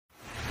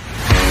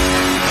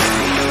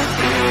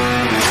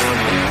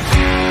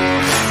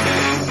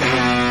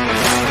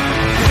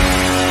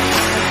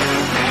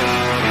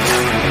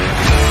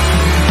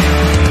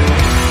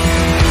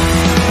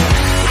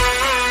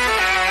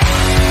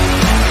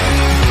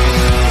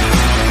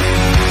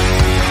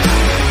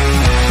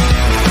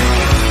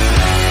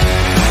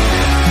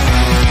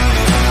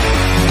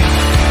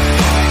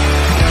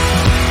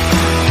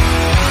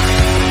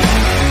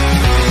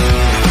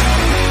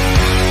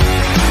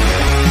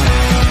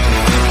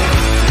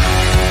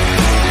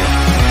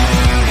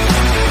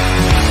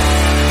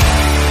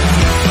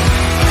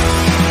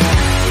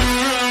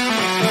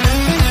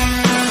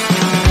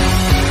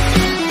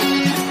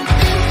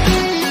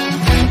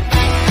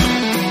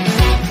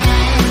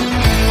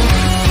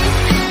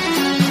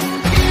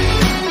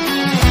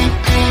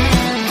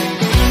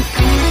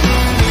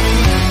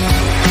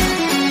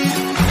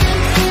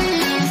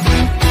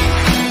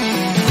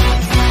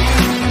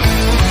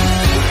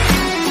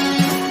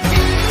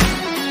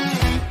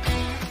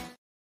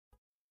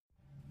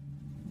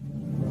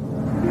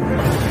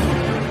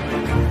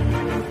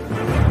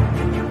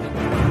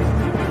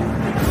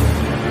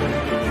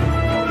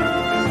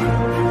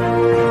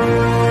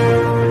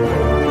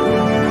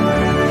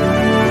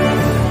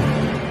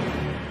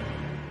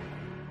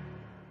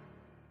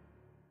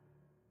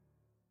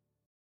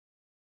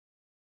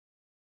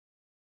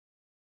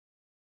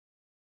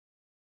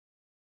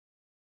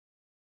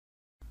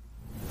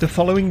The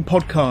following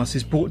podcast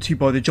is brought to you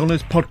by the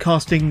Johners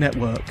Podcasting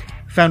Network,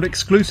 found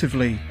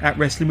exclusively at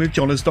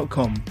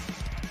WrestlingWithJohners.com.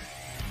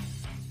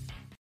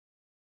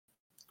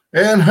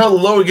 And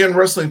hello again,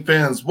 wrestling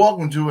fans.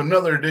 Welcome to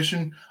another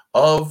edition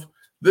of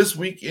This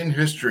Week in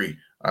History.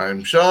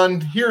 I'm Sean,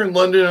 here in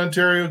London,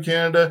 Ontario,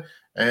 Canada,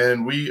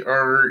 and we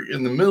are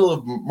in the middle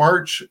of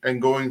March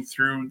and going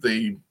through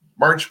the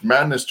March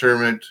Madness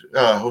tournament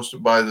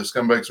hosted by the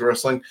Scumbags of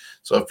Wrestling.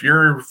 So if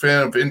you're a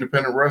fan of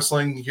independent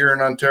wrestling here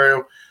in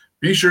Ontario,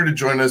 be sure to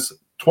join us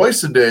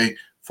twice a day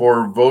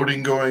for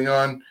voting going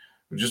on.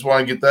 We just want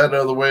to get that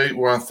out of the way. We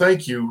want to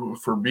thank you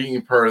for being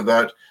a part of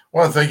that. I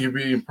want to thank you for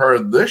being part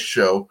of this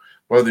show,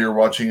 whether you're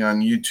watching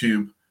on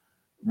YouTube,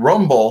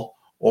 Rumble,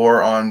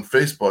 or on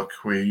Facebook.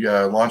 We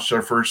launched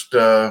our first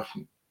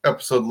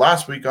episode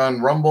last week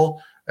on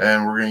Rumble,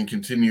 and we're going to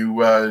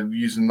continue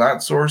using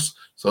that source.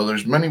 So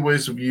there's many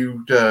ways of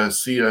you to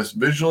see us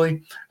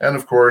visually. And,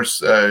 of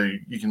course,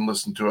 you can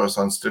listen to us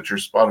on Stitcher,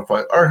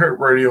 Spotify,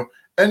 iHeartRadio,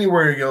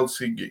 anywhere else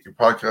you get your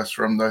podcast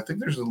from. I think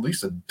there's at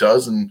least a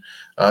dozen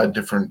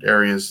different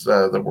areas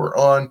that we're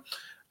on.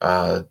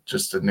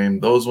 Just to name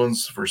those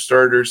ones for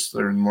starters,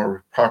 they're the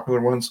more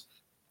popular ones.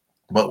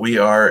 But we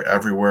are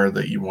everywhere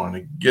that you want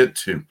to get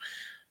to.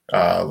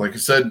 Like I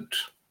said,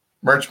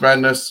 March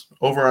Madness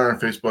over on our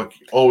Facebook.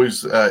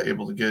 Always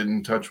able to get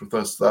in touch with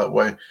us that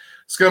way.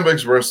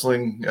 Scumbags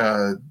Wrestling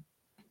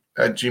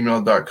at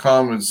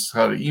gmail.com is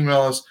how to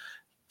email us.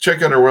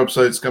 Check out our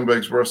website,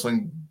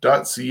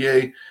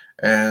 scumbagswrestling.ca.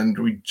 And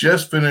we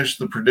just finished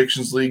the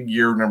Predictions League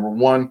year number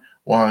 1.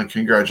 Want to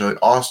congratulate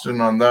Austin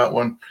on that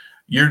one.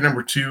 Year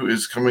number 2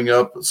 is coming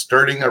up,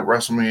 starting at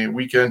WrestleMania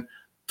weekend.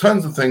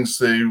 Tons of things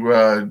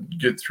to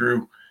get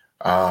through.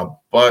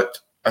 But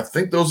I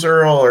think those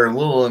are all our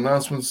little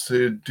announcements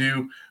to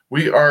do.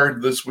 We are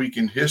This Week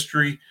in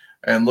History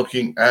and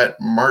looking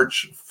at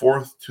March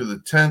 4th to the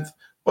 10th,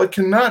 but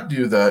cannot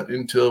do that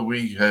until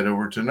we head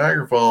over to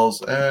Niagara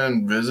Falls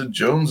and visit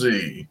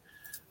Jonesy.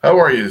 How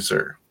are you,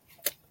 sir?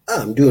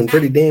 I'm doing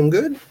pretty damn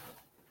good.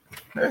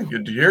 Yeah,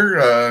 good to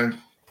hear.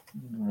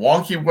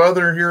 Wonky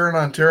weather here in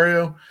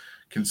Ontario,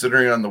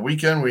 considering on the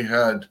weekend we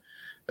had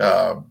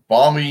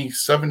balmy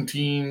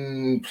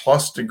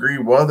 17-plus degree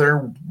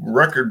weather,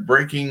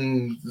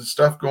 record-breaking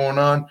stuff going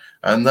on,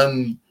 and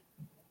then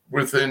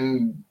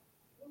within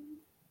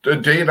a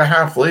day and a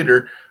half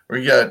later,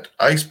 we got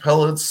ice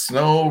pellets,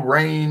 snow,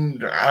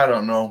 rain, I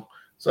don't know.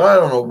 So I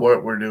don't know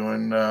what we're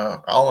doing.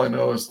 All I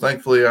know is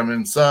thankfully I'm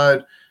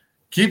inside,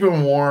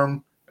 keeping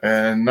warm,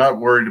 and not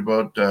worried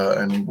about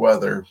any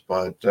weather.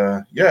 But,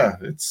 yeah,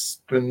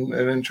 it's been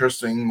an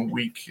interesting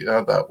week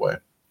that way.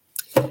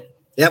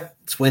 Yep,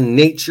 it's when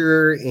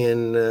nature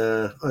in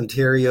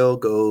Ontario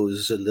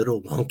goes a little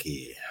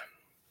wonky.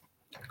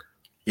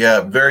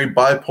 Yeah, very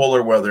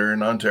bipolar weather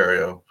in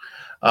Ontario.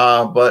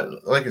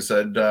 But like I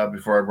said,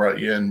 before I brought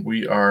you in,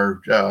 we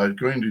are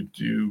going to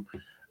do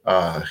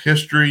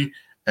history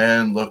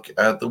and look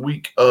at the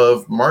week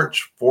of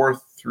March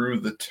 4th through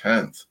the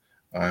 10th.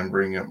 I'm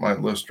bringing up my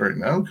list right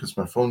now because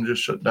my phone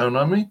just shut down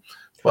on me.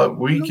 But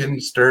we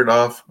can start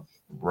off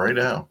right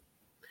now.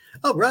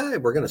 All right,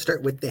 we're going to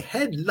start with the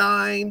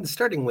headline,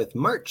 starting with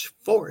March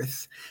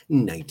 4th,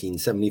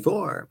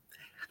 1974.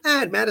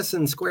 At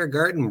Madison Square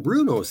Garden,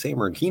 Bruno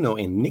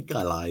Sammartino and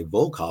Nikolai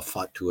Volkov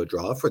fought to a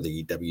draw for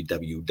the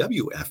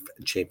WWF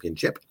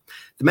Championship.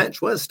 The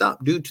match was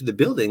stopped due to the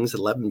building's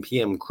 11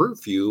 p.m.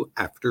 curfew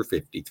after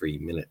 53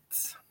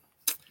 minutes.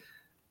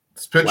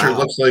 This picture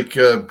looks like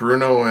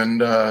Bruno and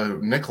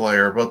Nikolai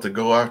are about to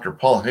go after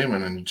Paul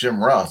Heyman and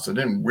Jim Ross. I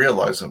didn't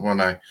realize it when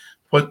I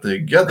put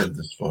together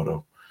this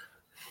photo.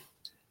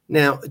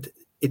 Now,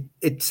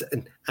 it's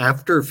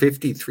after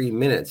 53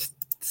 minutes.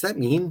 Does that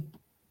mean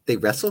they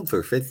wrestled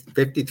for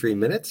 53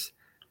 minutes?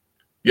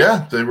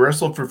 Yeah, they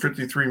wrestled for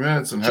 53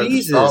 minutes and had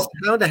to stop.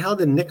 How the hell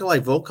did Nikolai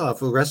Volkov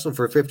wrestle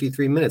for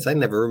 53 minutes? I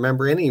never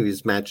remember any of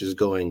his matches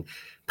going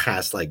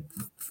past,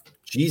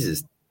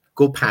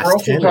 go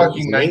past 10. We're also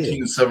talking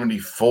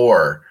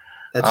 1974.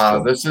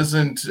 This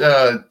isn't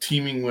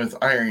teaming with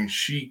Iron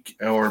Sheik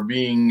or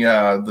being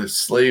the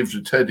slave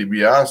to Ted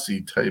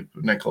DiBiase type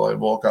Nikolai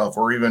Volkov,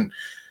 or even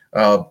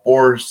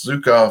Boris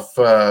Zukov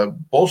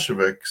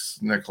Bolsheviks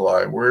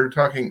Nikolai. We're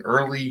talking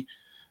early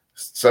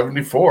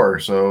 74.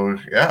 So,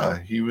 yeah,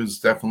 he was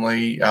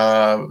definitely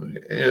a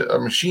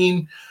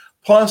machine.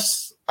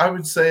 Plus, I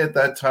would say at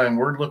that time,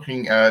 we're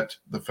looking at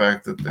the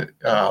fact that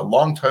the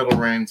long title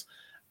reigns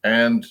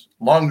and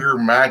longer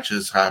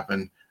matches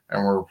happen,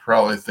 and we're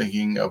probably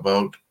thinking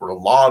about a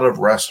lot of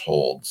rest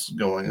holds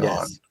going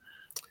on.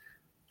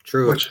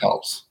 True. Which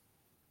helps.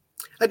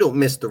 I don't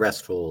miss the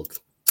rest holds.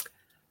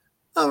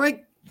 All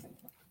right.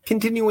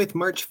 Continue with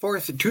March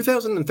 4th,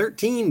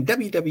 2013,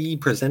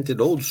 WWE presented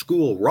Old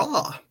School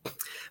Raw.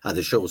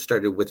 The show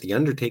started with The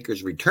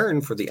Undertaker's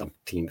return for the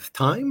umpteenth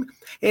time,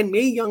 and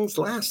Mae Young's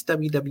last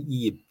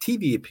WWE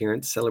TV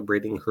appearance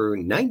celebrating her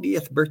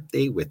 90th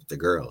birthday with the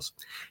girls.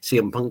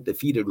 CM Punk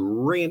defeated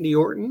Randy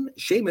Orton,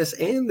 Sheamus,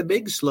 and the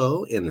Big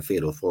Slow in a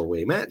fatal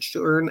four-way match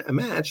to earn a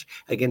match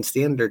against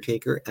The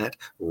Undertaker at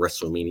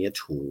WrestleMania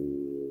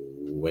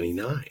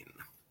 29.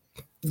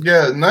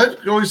 Yeah, and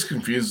that always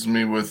confuses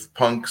me with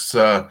Punk's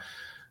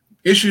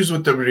issues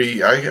with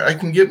WWE. I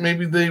can get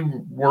maybe the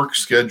work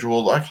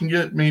schedule. I can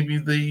get maybe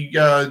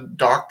the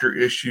doctor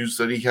issues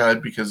that he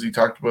had because he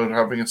talked about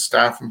having a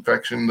staph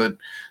infection that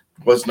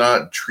was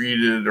not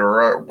treated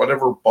or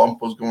whatever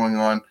bump was going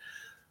on.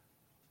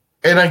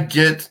 And I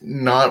get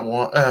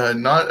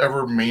not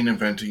ever main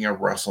eventing a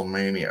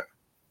WrestleMania.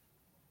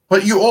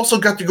 But you also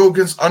got to go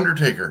against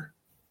Undertaker.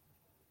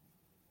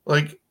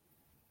 Like,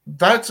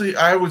 that's,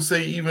 I would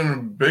say, even a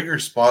bigger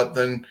spot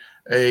than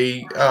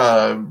a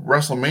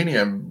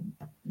WrestleMania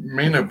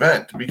main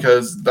event,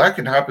 because that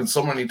can happen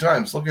so many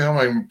times. Look at how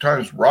many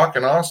times Rock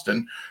and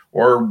Austin,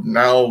 or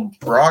now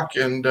Brock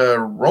and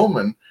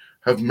Roman,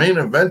 have main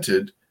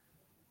evented,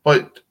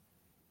 but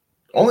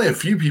only a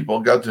few people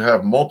got to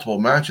have multiple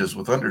matches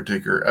with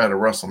Undertaker at a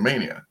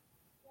WrestleMania.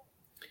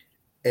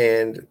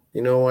 And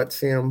you know what,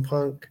 CM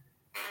Punk?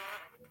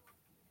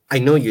 I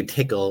know you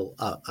take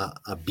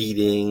a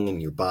beating in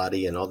your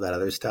body and all that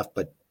other stuff,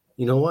 but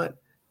you know what?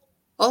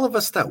 All of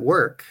us that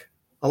work,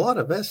 a lot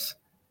of us,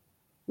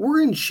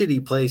 we're in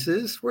shitty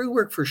places. We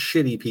work for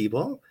shitty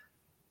people.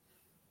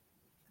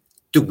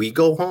 Do we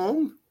go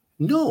home?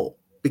 No,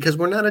 because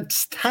we're not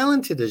as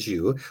talented as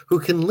you who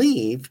can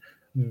leave,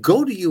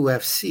 go to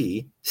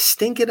UFC,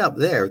 stink it up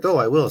there. Though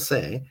I will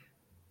say,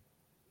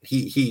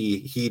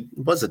 he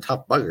was a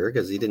tough bugger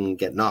because he didn't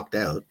get knocked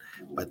out.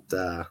 But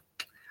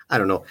I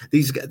don't know.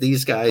 These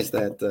guys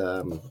that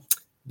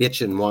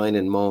bitch and whine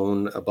and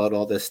moan about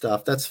all this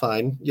stuff, that's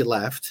fine. You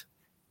left.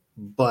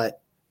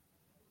 But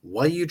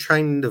why are you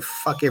trying to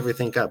fuck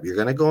everything up? You're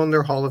going to go in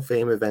their Hall of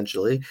Fame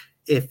eventually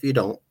if you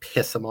don't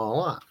piss them all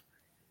off.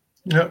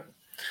 Yep.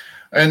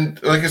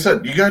 And like I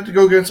said, you got to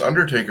go against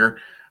Undertaker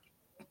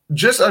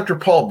just after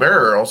Paul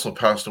Bearer also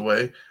passed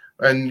away,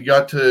 and you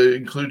got to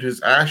include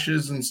his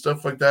ashes and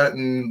stuff like that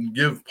and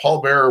give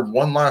Paul Bearer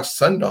one last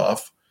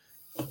send-off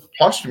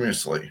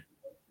posthumously.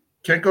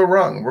 Can't go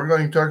wrong. We're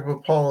going to talk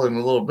about Paul in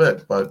a little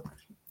bit, but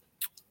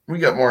we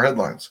got more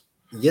headlines.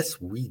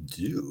 Yes, we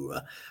do.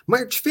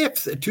 March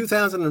 5th,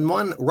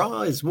 2001,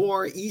 Raw is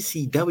War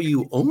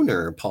ECW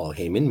owner Paul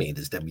Heyman made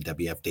his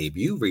WWF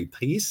debut,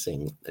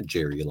 replacing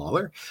Jerry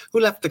Lawler, who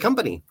left the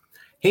company.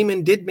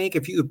 Heyman did make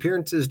a few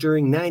appearances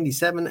during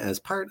 97 as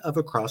part of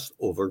a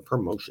crossover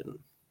promotion.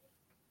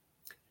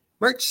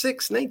 March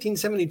 6,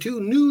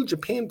 1972, New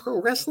Japan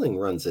Pro Wrestling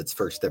runs its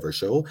first ever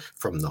show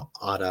from the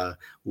Ada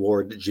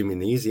Ward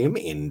Gymnasium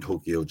in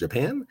Tokyo,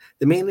 Japan.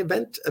 The main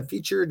event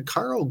featured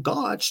Karl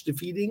Gotch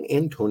defeating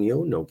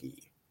Antonio Inoki.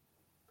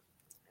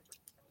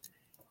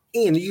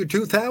 In the year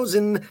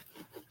 2000,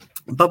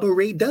 Bubba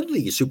Ray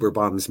Dudley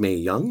superbombs Mae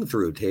Young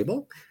through a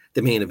table.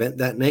 The main event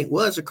that night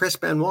was a Chris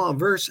Benoit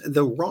versus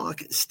The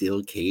Rock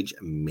Steel Cage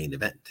main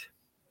event.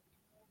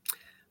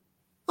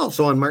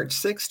 Also on March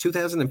 6,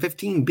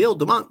 2015, Bill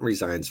DeMott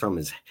resigns from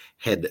his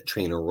head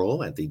trainer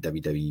role at the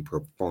WWE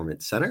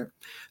Performance Center.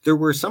 There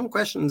were some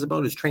questions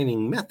about his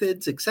training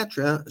methods,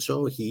 etc.,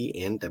 so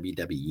he and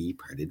WWE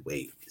parted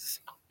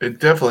ways. It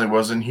definitely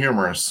wasn't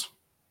humorous.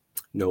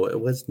 No, it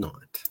was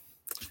not.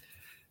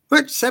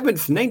 March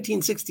 7th,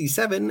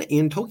 1967,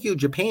 in Tokyo,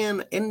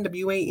 Japan,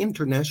 NWA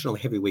International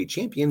Heavyweight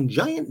Champion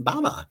Giant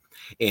Baba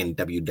and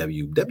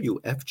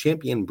WWF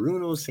Champion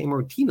Bruno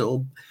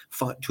Sammartino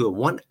fought to a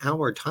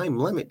 1-hour time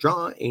limit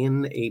draw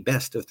in a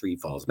best-of-3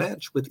 falls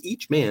match, with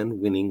each man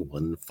winning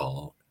one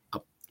fall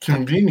up.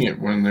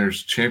 Convenient when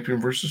there's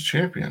champion versus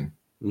champion.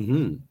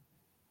 Mm-hmm.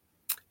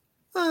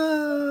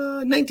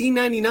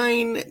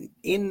 1999,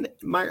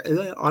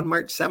 on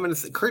March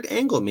 7th, Kurt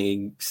Angle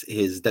makes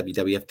his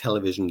WWF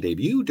television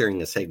debut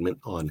during a segment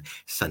on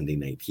Sunday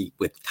Night Heat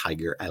with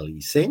Tiger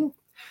Ali Singh.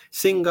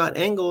 Singh got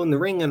Angle in the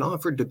ring and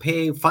offered to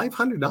pay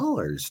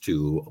 $500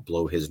 to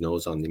blow his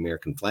nose on the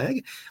American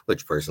flag,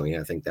 which personally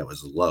I think that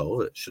was low.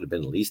 It should have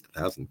been at least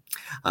 $1,000,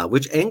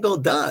 which Angle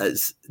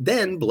does,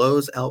 then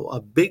blows out a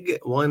big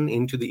one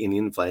into the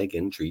Indian flag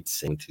and treats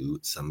Singh to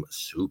some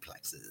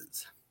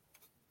suplexes.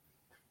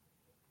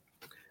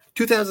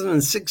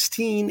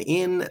 2016,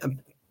 in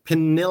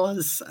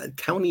Pinellas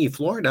County,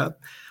 Florida,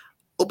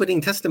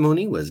 opening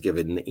testimony was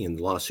given in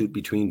the lawsuit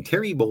between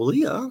Terry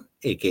Bollea,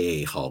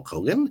 a.k.a. Hulk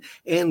Hogan,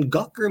 and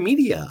Gawker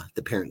Media,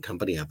 the parent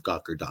company of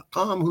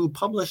Gawker.com, who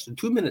published a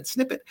 2-minute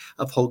snippet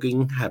of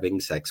Hogan having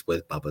sex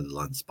with Bubba the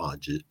Love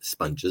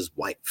Sponge's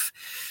wife.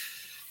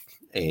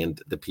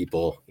 And the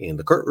people in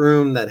the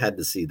courtroom that had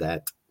to see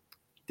that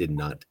did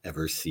not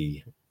ever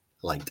see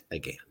light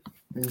again.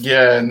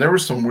 Yeah, and there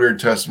was some weird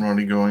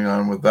testimony going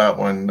on with that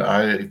one.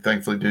 I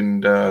thankfully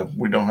didn't,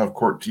 we don't have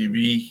court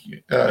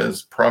TV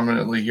as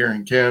prominently here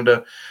in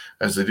Canada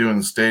as they do in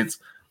the States.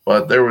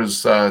 But there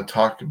was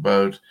talk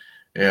about,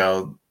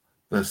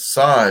 the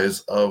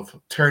size of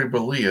Terry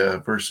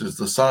Bollea versus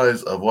the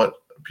size of what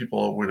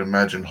people would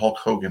imagine Hulk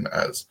Hogan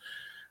as.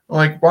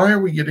 Like, why are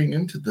we getting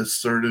into this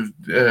sort of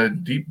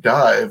deep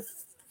dive?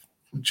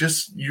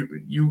 Just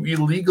you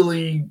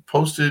illegally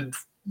posted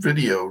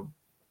video,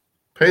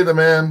 pay the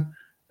man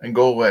and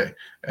go away.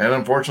 And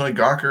unfortunately,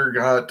 Gawker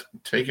got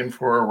taken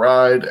for a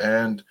ride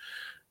and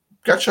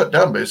got shut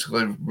down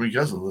basically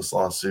because of this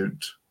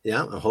lawsuit.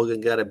 Yeah,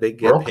 Hogan got a big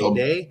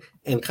payday,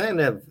 and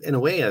kind of, in a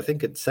way, I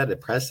think it set a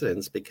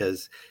precedence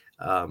because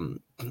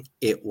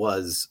it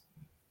was,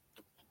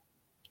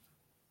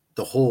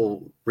 the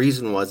whole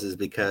reason is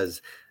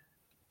because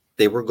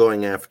they were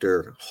going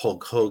after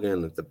Hulk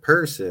Hogan, the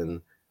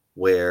person,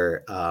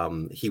 where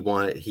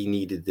he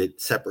needed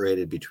it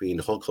separated between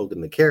Hulk Hogan,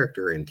 the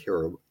character, and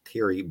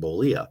Terry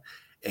Bollea,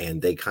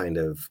 and they kind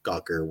of,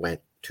 Gawker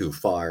went too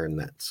far, and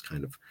that's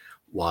kind of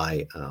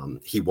why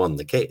he won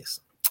the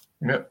case.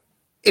 Yep.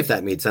 If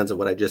that made sense of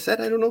what I just said,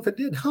 I don't know if it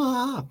did.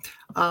 There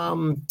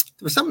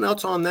was something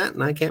else on that,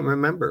 and I can't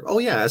remember. Oh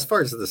yeah, as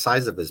far as the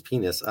size of his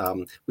penis,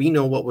 we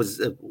know what was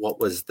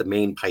the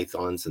main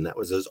pythons, and that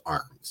was his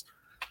arms.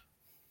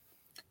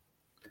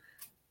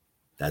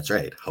 That's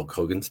right, Hulk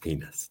Hogan's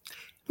penis.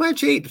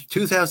 March 8th,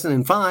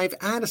 2005,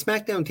 at a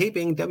SmackDown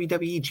taping,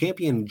 WWE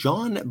champion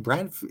John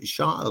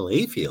Bradshaw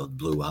Layfield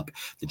blew up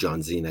the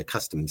John Cena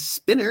Custom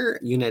Spinner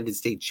United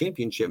States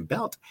Championship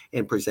belt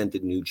and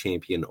presented new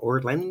champion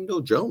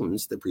Orlando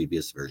Jones the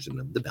previous version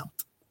of the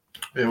belt.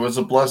 It was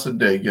a blessed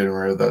day getting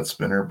rid of that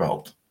spinner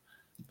belt.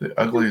 The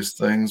ugliest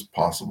things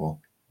possible.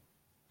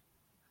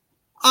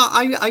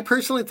 I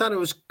personally thought it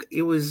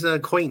was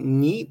quite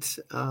neat.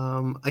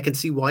 I can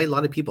see why a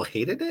lot of people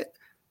hated it,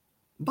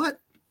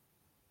 but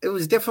it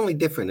was definitely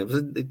different.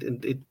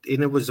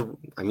 It was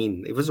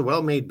a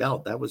well-made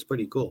belt. That was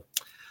pretty cool.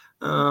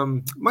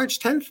 March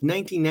 10th,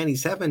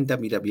 1997,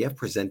 WWF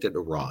presented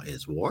Raw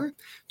is War.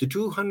 The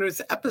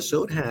 200th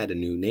episode had a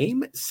new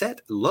name,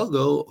 set,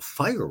 logo,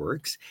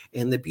 fireworks,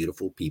 and The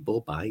Beautiful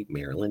People by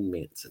Marilyn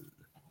Manson.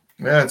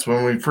 Yeah, it's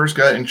when we first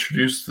got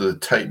introduced to the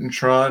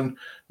Titantron.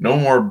 No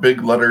more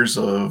big letters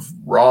of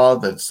Raw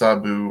that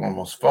Sabu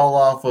almost fell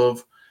off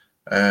of.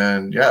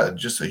 And yeah,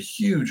 just a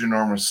huge,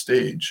 enormous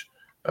stage.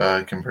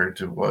 Compared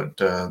to what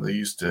they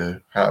used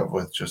to have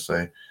with just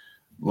a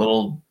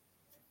little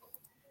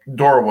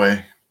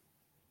doorway.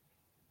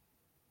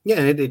 Yeah,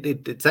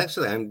 it's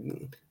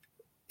actually,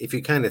 if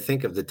you kind of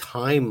think of the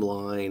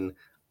timeline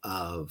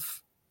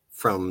of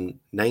from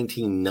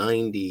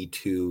 1990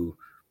 to,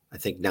 I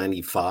think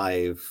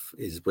 95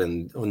 is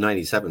when,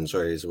 97,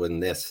 sorry, is when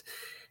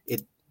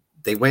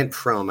they went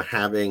from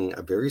having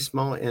a very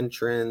small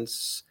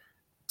entrance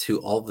to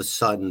all of a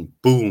sudden,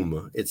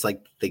 boom, it's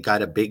like they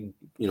got a big,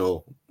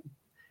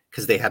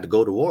 because they had to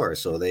go to war,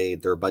 so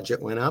their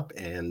budget went up,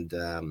 and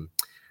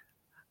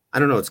I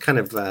don't know, it's kind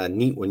of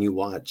neat when you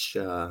watch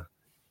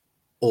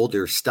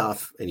older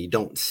stuff and you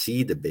don't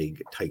see the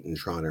big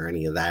Titantron or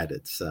any of that.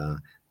 It's a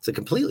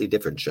completely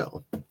different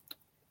show.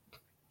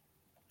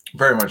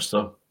 Very much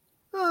so.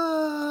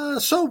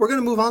 So we're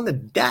going to move on to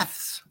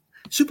deaths.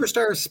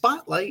 Superstar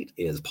Spotlight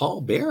is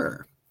Paul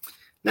Bearer.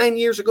 9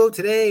 years ago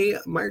today,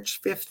 March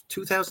 5th,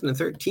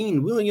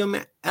 2013, William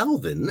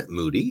Alvin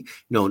Moody,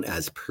 known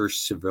as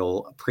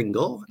Percival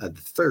Pringle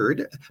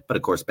III, but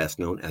of course best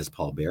known as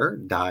Paul Bearer,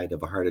 died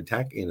of a heart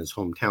attack in his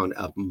hometown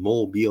of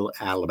Mobile,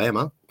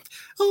 Alabama.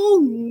 Oh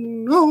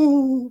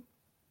no!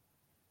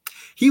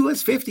 He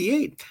was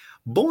 58.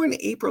 Born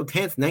April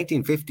 10th,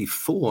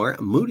 1954,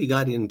 Moody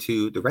got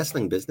into the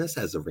wrestling business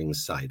as a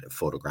ringside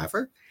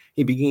photographer.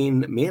 He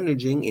began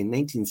managing in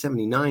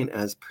 1979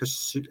 as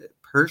Percy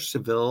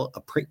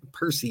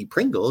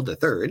Pringle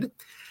III.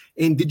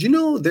 And did you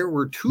know there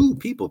were two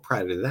people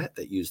prior to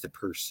that used the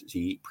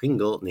Percy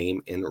Pringle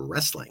name in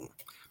wrestling?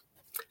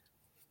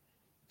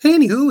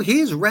 Anywho,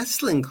 his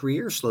wrestling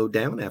career slowed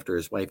down after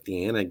his wife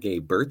Deanna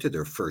gave birth to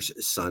their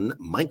first son,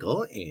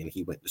 Michael, and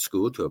he went to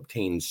school to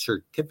obtain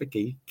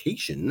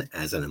certification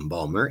as an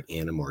embalmer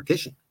and a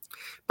mortician.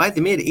 By the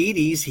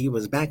mid-'80s, he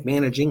was back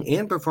managing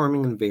and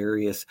performing in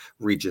various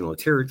regional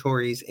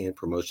territories and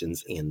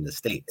promotions in the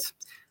States.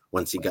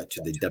 Once he got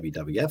to the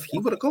WWF, he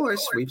would, of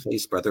course,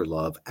 replace Brother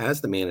Love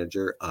as the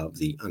manager of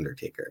The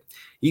Undertaker.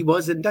 He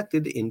was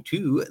inducted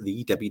into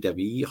the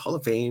WWE Hall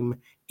of Fame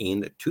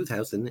in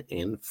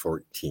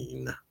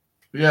 2014.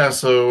 Yeah,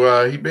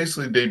 so he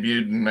basically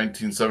debuted in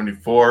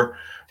 1974,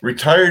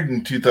 retired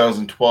in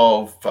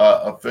 2012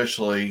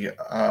 officially.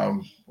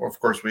 Of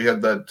course, we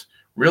had that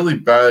really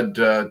bad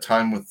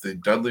time with the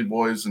Dudley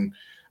Boys, and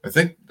I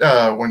think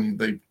when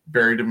they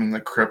buried him in the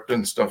crypt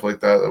and stuff like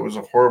that, that was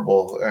a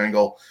horrible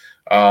angle.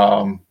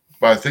 But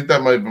I think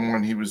that might have been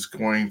when he was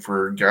going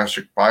for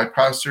gastric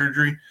bypass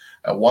surgery.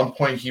 At one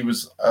point, he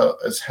was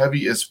as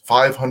heavy as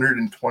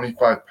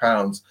 525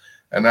 pounds.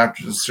 And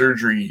after the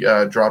surgery,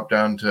 dropped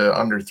down to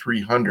under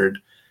 300.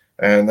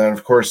 And then,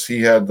 of course,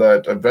 he had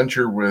that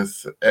adventure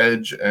with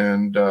Edge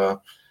and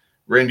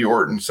Randy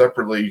Orton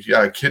separately,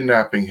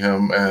 kidnapping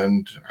him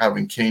and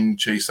having Kane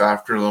chase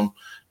after them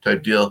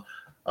type deal.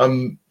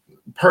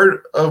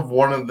 part of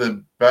one of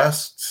the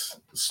best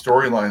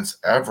storylines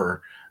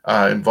ever,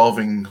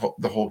 involving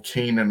the whole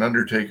Kane and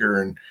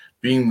Undertaker, and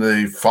being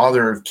the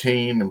father of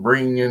Kane and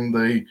bringing in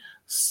the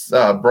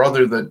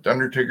brother that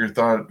Undertaker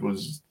thought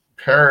was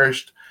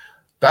perished.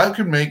 That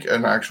could make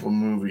an actual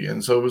movie.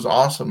 And so it was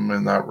awesome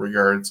in that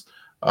regards,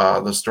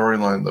 the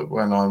storyline that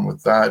went on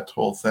with that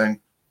whole thing.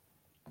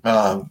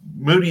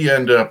 Moody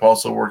ended up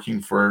also working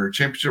for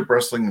Championship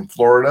Wrestling in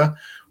Florida,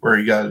 where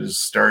he got his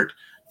start.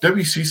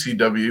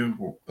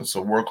 WCCW,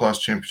 so World Class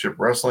Championship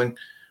Wrestling,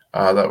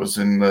 that was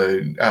in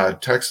the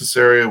Texas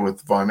area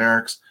with Von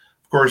Erichs.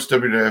 Of course,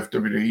 WWF,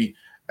 WWE,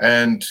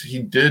 and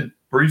he did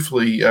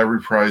briefly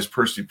reprise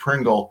Percy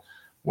Pringle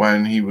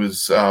when he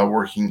was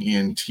working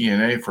in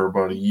TNA for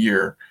about a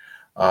year.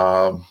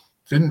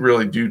 Didn't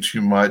really do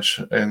too much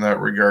in that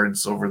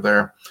regards over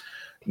there.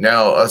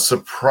 Now, a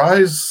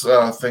surprise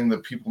thing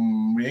that people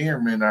may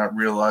or may not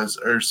realize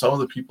are some of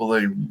the people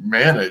they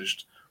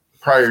managed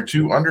prior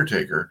to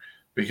Undertaker,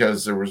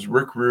 because there was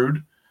Rick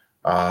Rude,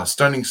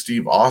 Stunning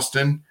Steve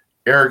Austin,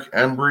 Eric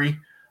Embry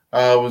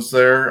was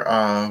there.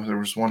 There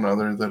was one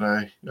other that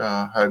I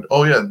had.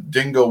 Oh, yeah,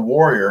 Dingo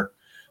Warrior.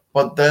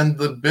 But then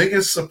the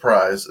biggest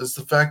surprise is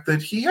the fact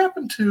that he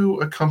happened to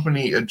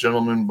accompany a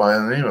gentleman by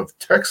the name of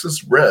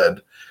Texas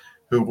Red,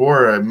 who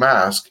wore a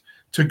mask,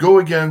 to go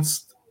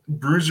against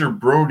Bruiser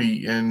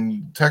Brody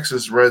in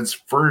Texas Red's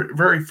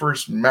very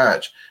first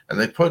match. And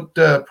they put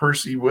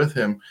Percy with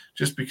him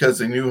just because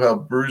they knew how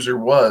Bruiser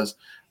was.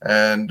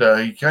 And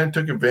he kind of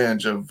took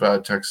advantage of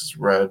Texas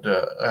Red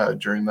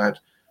during that.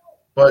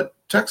 But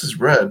Texas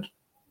Red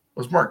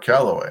was Mark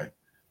Calloway.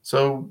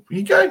 So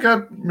he kind of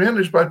got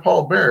managed by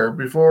Paul Bearer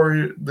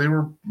before they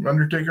were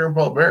Undertaker and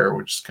Paul Bearer,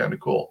 which is kind of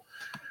cool.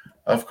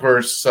 Of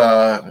course,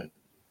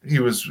 he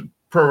was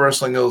Pro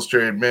Wrestling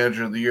Illustrated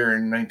Manager of the Year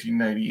in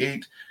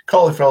 1998,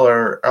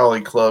 Cauliflower Alley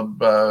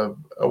Club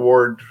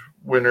Award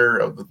winner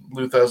of the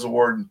Luthez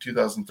Award in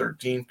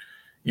 2013.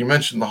 You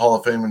mentioned the Hall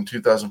of Fame in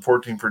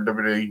 2014 for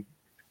WWE,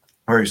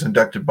 where he's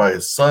inducted by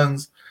his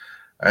sons.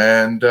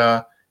 And,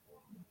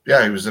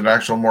 he was an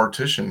actual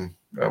mortician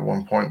at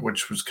one point,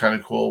 which was kind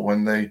of cool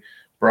when they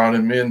brought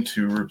him in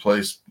to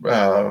replace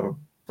Brother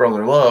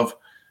Love.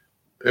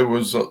 It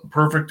was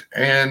perfect.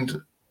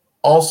 And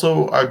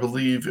also, I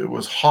believe it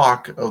was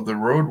Hawk of the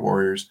Road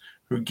Warriors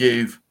who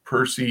gave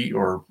Percy,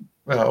 or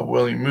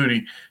William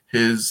Moody,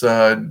 his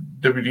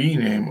WWE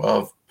name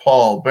of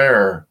Paul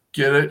Bearer.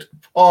 Get it?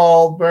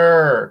 Paul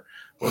Bearer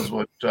was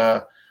what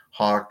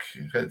Hawk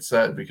had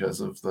said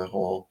because of the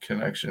whole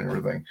connection and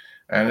everything.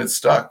 And it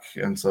stuck.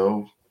 And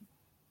so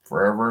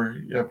forever,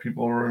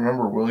 people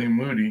remember William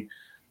Moody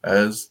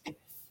as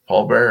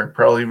Paul Bearer,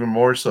 probably even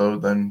more so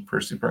than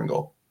Percy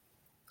Pringle.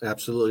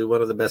 Absolutely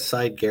one of the best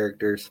side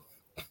characters.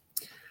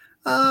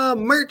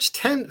 March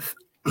 10th,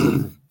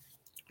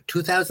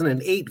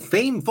 2008,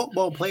 famed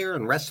football player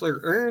and wrestler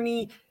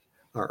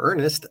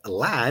Ernest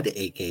Ladd,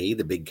 a.k.a.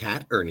 the Big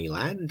Cat, Ernie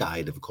Ladd,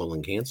 died of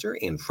colon cancer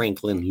in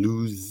Franklin,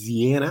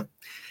 Louisiana.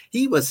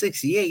 He was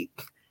 68,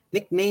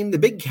 nicknamed the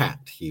Big Cat.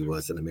 He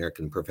was an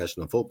American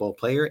professional football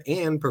player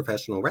and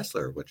professional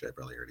wrestler, which I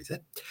probably already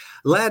said.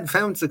 Ladd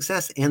found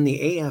success in the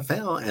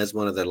AFL as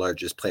one of the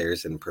largest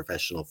players in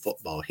professional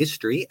football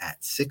history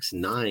at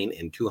 6'9"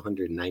 and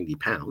 290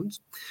 pounds.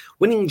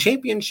 Winning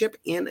championship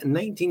in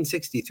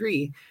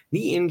 1963,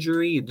 knee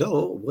injury,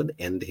 though, would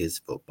end his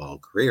football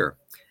career.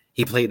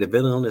 He played a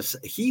villainous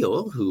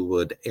heel who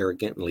would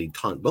arrogantly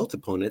taunt both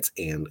opponents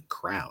and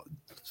crowds.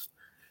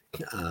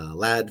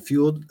 Ladd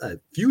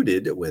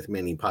feuded with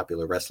many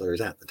popular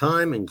wrestlers at the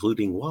time,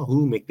 including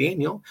Wahoo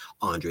McDaniel,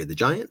 Andre the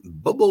Giant,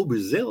 Bobo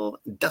Brazil,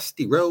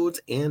 Dusty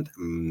Rhodes, and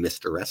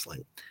Mr.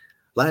 Wrestling.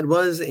 Ladd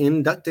was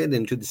inducted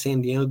into the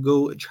San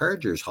Diego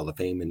Chargers Hall of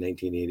Fame in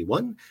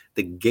 1981,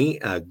 the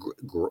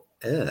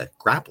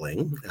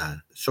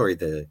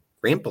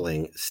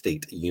Grambling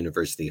State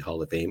University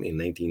Hall of Fame in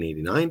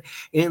 1989,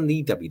 and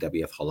the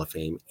WWF Hall of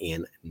Fame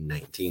in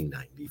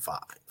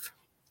 1995.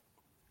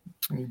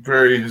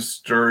 Very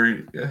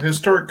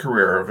historic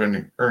career of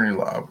Ernie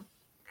Ladd.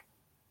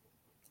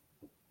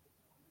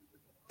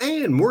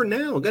 And we're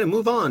now going to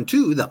move on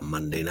to the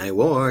Monday Night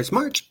Wars.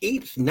 March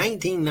 8th,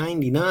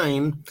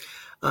 1999.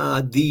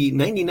 The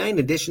 99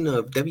 edition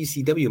of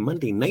WCW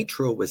Monday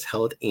Nitro was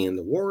held in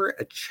the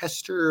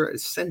Worcester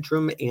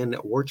Centrum in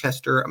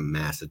Worcester,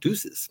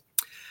 Massachusetts.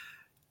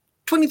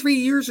 23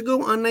 years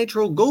ago on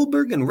Nitro,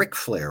 Goldberg and Ric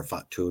Flair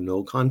fought to a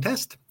no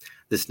contest.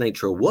 This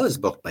Nitro was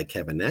booked by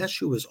Kevin Nash,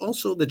 who was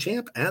also the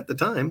champ at the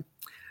time.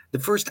 The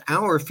first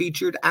hour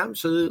featured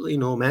absolutely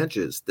no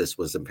matches. This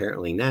was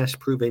apparently Nash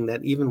proving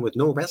that even with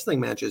no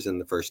wrestling matches in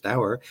the first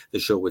hour, the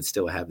show would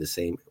still have the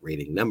same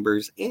rating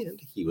numbers,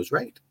 and he was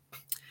right.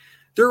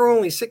 There were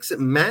only 6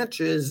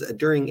 matches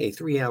during a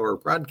 3-hour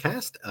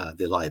broadcast.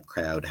 The live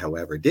crowd,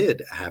 however,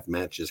 did have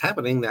matches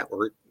happening that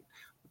weren't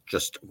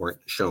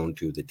shown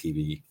to the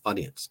TV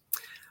audience.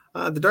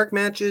 The dark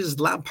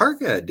matches, La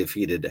Parka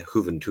defeated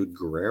Juventud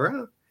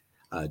Guerrera.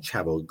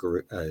 Chavo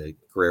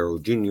Guerrero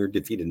Jr.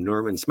 defeated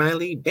Norman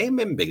Smiley. Bam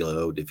Bam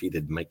Bigelow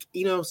defeated Mike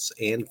Enos.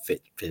 And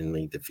Fit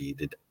Finlay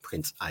defeated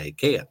Prince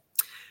Iaukea.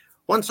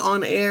 Once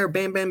on air,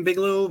 Bam Bam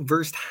Bigelow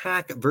versed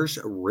Hack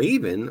versus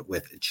Raven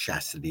with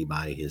Chastity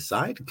by his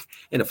side.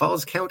 And a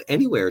Falls Count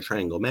Anywhere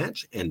triangle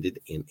match ended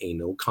in a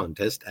no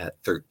contest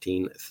at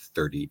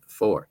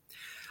 13:34.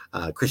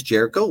 Chris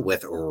Jericho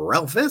with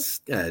Ralphus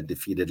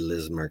defeated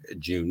Lismark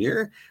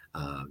Jr.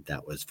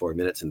 That was 4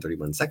 minutes and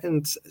 31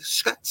 seconds.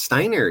 Scott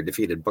Steiner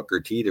defeated Booker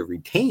T to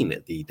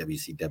retain the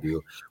WCW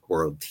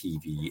World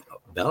TV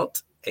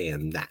belt,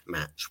 and that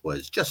match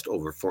was just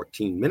over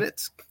 14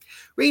 minutes.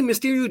 Rey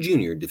Mysterio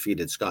Jr.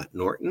 defeated Scott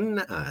Norton,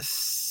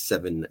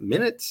 7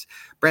 minutes.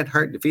 Bret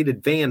Hart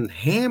defeated Van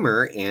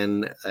Hammer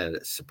in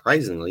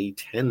surprisingly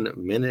 10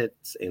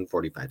 minutes and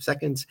 45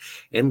 seconds.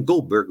 And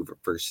Goldberg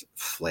versus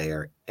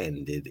Flair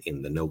ended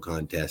in the no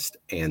contest,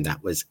 and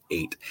that was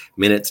 8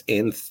 minutes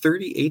and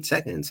 38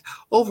 seconds.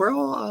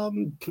 Overall,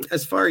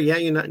 as far,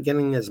 you're not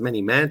getting as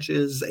many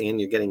matches, and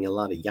you're getting a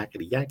lot of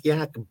yakety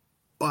yak,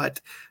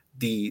 but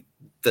the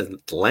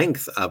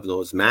length of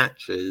those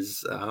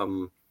matches,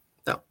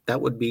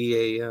 that would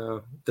be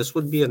this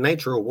would be a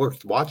Nitro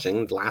worth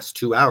watching the last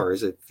 2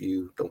 hours if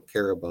you don't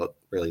care about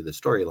really the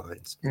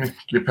storylines.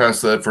 Get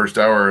past that first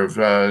hour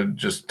of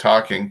just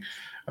talking,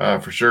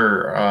 for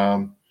sure.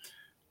 I'm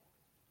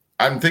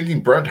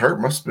thinking Bret Hart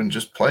must have been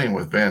just playing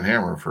with Van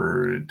Hammer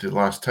for the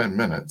last 10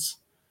 minutes.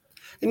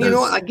 And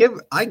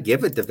I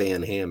give it to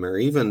Van Hammer,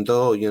 even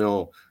though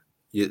you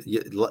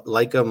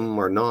like him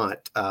or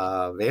not.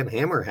 Van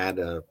Hammer had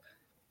a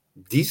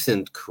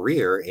decent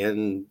career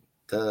in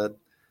the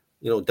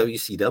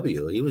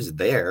WCW. He was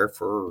there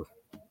for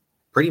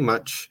pretty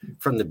much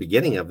from the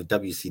beginning of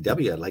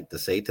WCW, I'd like to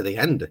say, to the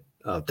end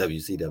of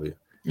WCW.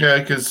 Yeah,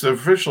 because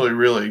officially,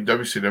 really,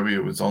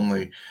 WCW was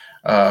only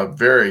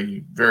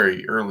very,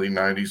 very early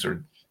 90s,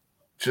 or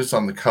just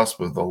on the cusp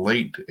of the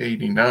late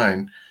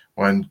 89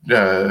 when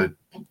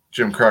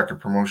Jim Crockett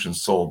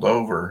Promotions sold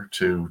over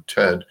to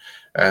Ted,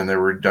 and they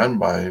were done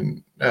by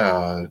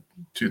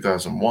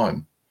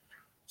 2001.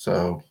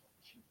 So,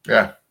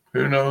 yeah,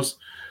 who knows?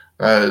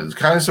 It's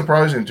kind of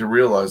surprising to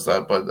realize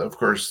that, but of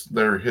course,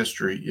 their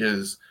history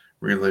is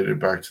related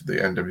back to the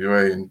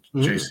NWA and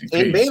JCP.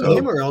 And Van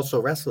Hammer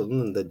also wrestled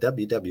in the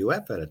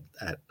WWF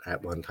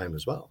at one time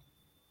as well.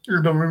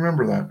 You don't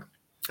remember that?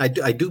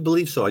 I do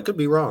believe so. I could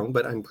be wrong,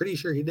 but I'm pretty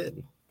sure he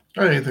did.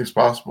 Anything's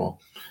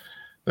possible.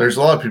 There's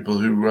a lot of people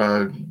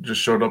who just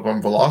showed up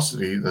on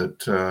Velocity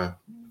that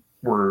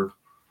were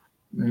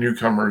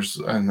newcomers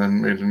and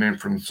then made a name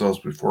for themselves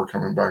before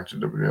coming back to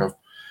WWF.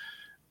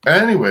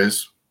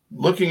 Anyways,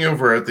 looking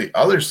over at the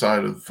other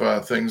side of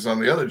things on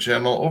the other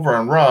channel, over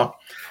on Raw,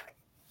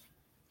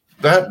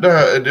 that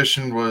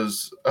edition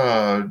was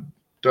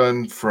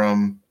done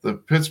from the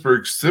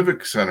Pittsburgh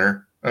Civic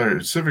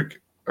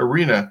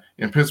Arena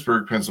in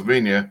Pittsburgh,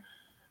 Pennsylvania,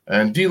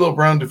 and D'Lo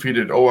Brown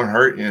defeated Owen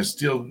Hart in a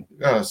Steel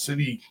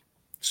City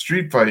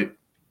street fight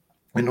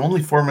in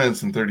only 4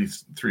 minutes and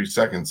 33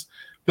 seconds.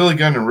 Billy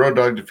Gunn and Road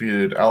Dogg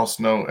defeated Al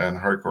Snow and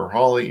Hardcore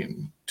Holly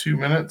in 2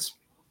 minutes.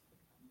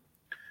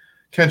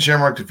 Ken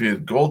Shamrock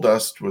defeated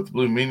Goldust with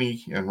Blue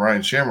Meanie and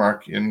Ryan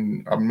Shamrock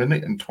in 1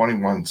 minute and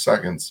 21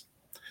 seconds.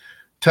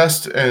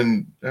 Test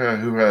and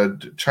who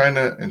had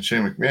Chyna and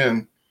Shane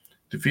McMahon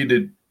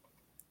defeated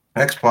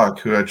X-Pac,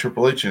 who had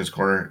Triple H in his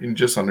corner, in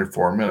just under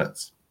 4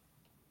 minutes.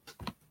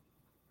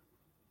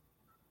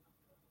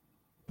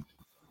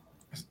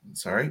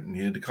 Sorry,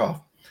 needed to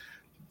cough.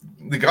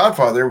 The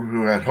Godfather,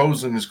 who had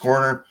Hose in his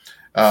corner,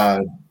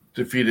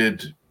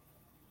 defeated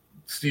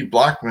Steve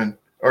Blackman.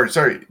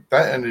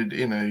 That ended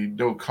in a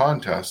no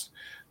contest.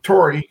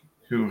 Tori,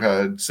 who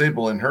had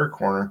Sable in her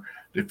corner,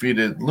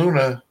 defeated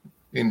Luna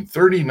in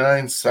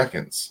 39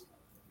 seconds.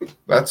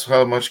 That's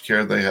how much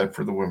care they had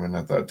for the women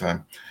at that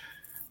time.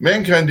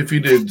 Mankind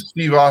defeated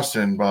Steve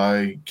Austin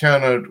by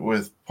countout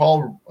with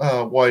Paul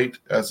White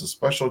as a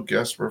special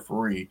guest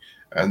referee,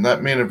 and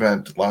that main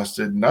event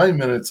lasted 9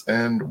 minutes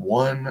and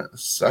 1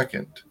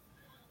 second.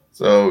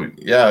 So,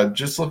 yeah,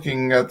 just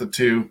looking at the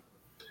two,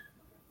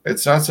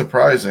 it's not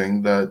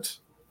surprising that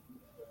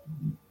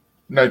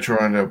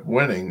Nitro ended up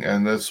winning,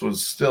 and this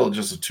was still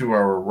just a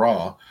 2-hour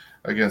Raw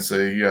against a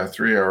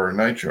 3-hour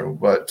Nitro.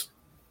 But,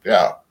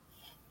 yeah.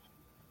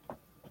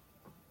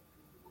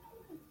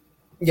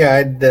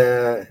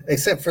 Yeah,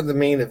 except for the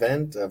main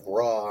event of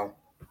Raw,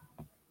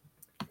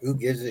 who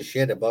gives a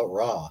shit about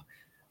Raw?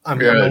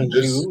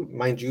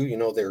 Mind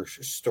you, their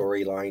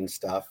storyline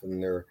stuff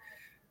and their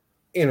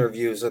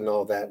interviews and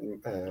all that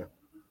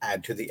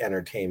add to the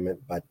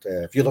entertainment. But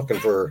if you're looking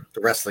for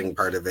the wrestling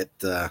part of it,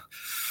 this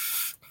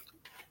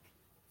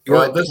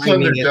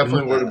one there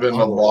definitely would have been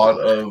a lot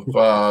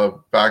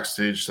of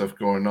backstage stuff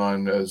going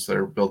on as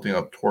they're building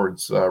up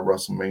towards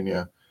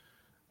WrestleMania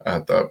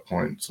at that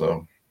point.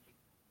 So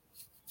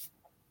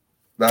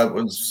that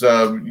was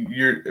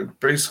you're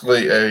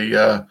basically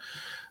a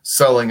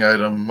selling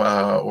item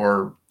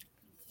or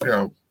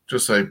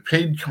just a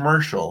paid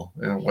commercial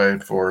in a way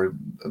for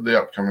the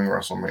upcoming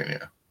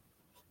WrestleMania.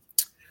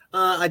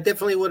 I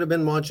definitely would have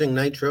been watching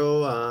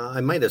Nitro.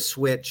 I might have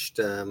switched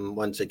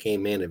once it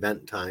came main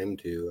event time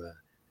to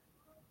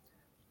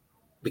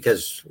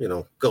because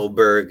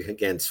Goldberg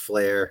against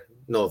Flair,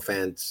 no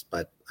offense,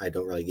 but I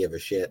don't really give a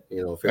shit.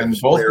 You know, if And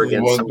it's both Flair of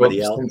them against won both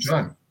somebody at the same else.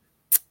 time.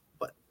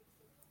 But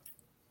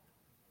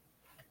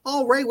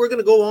all right, we're going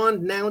to go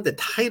on now. The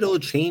title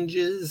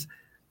changes.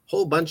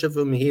 Whole bunch of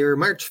them here.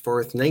 March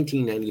 4th,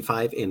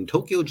 1995 in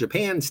Tokyo,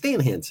 Japan. Stan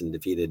Hansen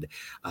defeated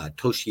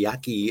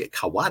Toshiaki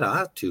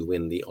Kawada to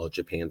win the All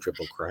Japan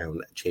Triple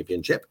Crown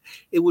Championship.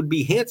 It would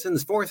be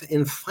Hansen's fourth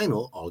and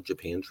final All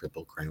Japan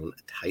Triple Crown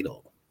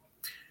title.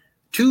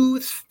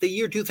 To the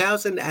year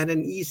 2000, at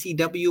an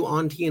ECW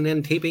on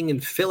TNN taping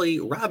in Philly,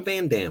 Rob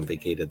Van Dam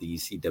vacated the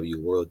ECW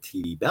World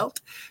TV belt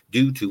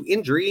due to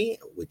injury,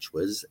 which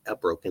was a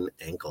broken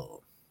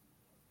ankle.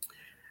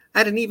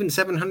 At an even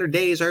 700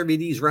 days,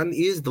 RVD's run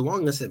is the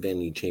longest of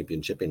any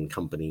championship in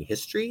company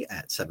history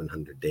at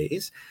 700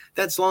 days.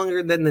 That's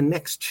longer than the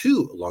next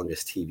two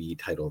longest TV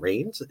title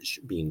reigns,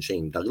 being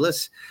Shane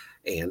Douglas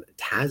and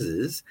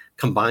Taz's.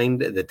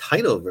 Combined, the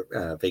title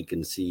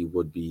vacancy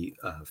would be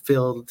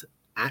filled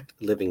at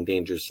Living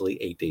Dangerously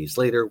 8 days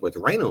later, with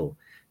Rhino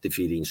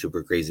defeating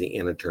Super Crazy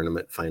in a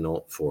tournament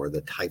final for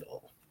the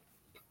title.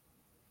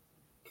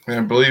 And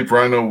I believe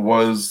Rhino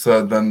was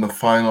then the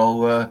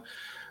final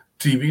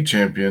TV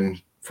champion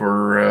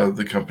for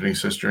the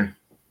company's history.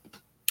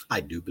 I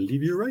do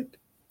believe you're right.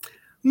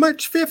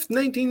 March 5th,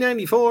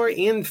 1994,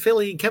 in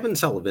Philly, Kevin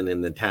Sullivan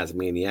and the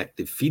Tasmaniac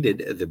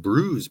defeated the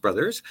Bruise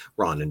Brothers,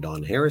 Ron and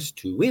Don Harris,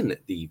 to win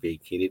the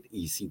vacated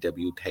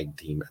ECW Tag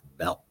Team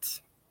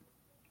belts.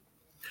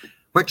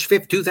 March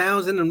 5th,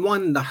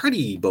 2001, the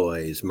Hardy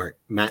Boys,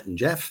 Matt and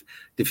Jeff,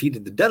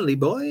 defeated the Dudley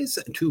Boys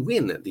to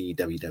win the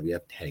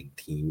WWF Tag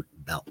Team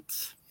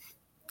belts.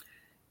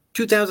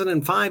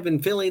 2005 in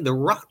Philly, the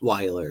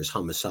Rottweilers,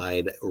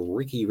 Homicide,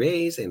 Ricky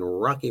Reyes, and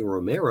Rocky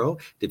Romero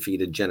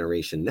defeated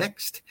Generation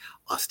Next,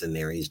 Austin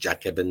Aries,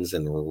 Jack Evans,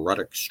 and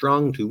Roderick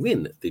Strong to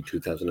win the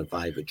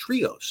 2005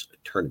 Trios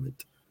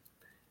tournament.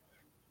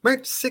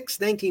 March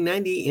 6,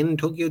 1990 in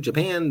Tokyo,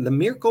 Japan, the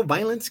Miracle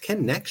Violence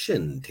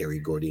Connection, Terry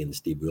Gordy and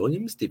Steve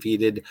Williams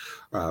defeated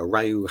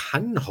Ryu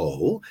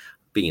Hanho,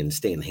 being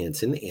Stan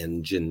Hansen,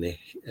 and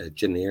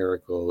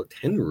Generico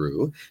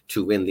Tenryu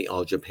to win the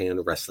All Japan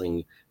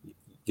Wrestling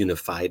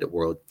Unified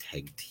World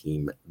Tag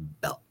Team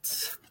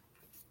belts.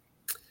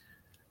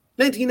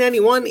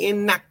 1991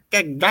 in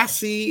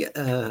Nagasaki,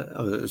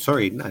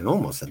 I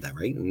almost said that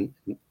right.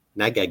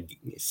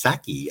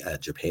 Nagasaki,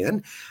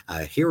 Japan,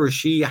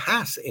 Hiroshi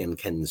Haas and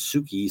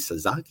Kensuke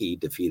Sasaki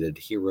defeated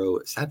Hiro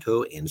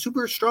Sato and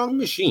Super Strong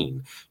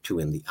Machine to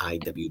win the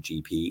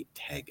IWGP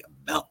Tag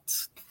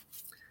belts.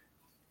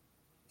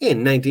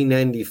 In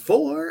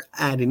 1994,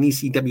 at an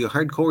ECW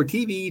Hardcore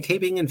TV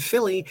taping in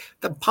Philly,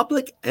 the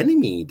Public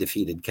Enemy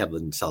defeated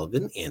Kevin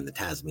Sullivan and the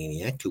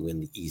Tasmaniac to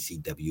win the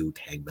ECW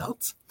tag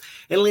belts.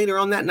 And later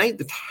on that night,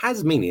 the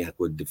Tasmaniac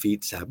would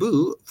defeat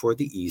Sabu for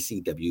the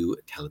ECW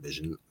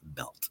television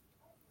belt.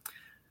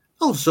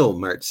 Also,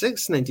 March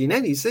 6,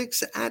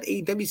 1996, at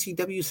a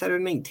WCW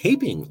Saturday Night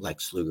taping,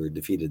 Lex Luger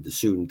defeated the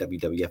soon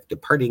WWF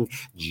departing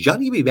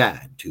Johnny B.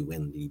 Bad to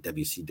win the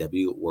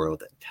WCW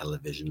World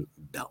Television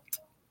belt.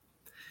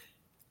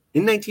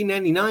 In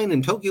 1999,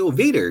 in Tokyo,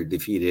 Vader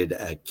defeated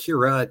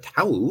Akira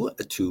Tau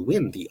to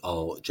win the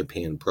All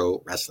Japan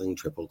Pro Wrestling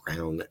Triple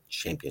Crown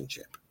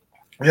Championship.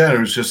 Yeah, it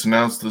was just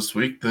announced this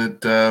week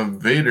that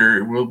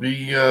Vader will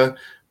be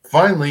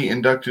finally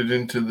inducted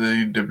into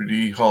the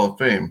WWE Hall of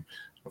Fame.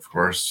 Of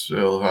course,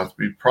 it'll have to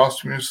be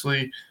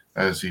posthumously,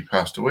 as he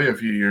passed away a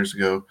few years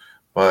ago.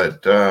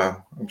 But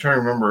I'm trying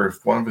to remember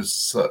if one of his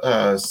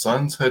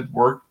sons had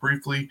worked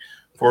briefly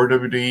for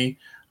WWE.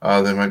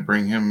 They might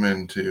bring him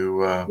in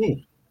to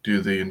do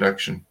the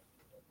induction.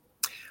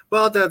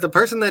 Well, the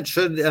person that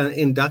should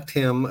induct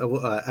him,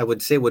 I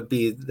would say,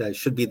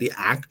 should be the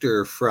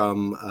actor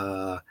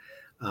from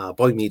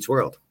Boy Meets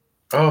World.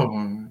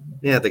 Oh,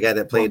 yeah, the guy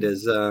that played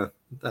his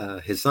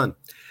son.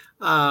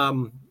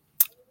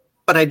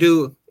 But I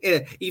do,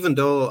 even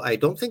though I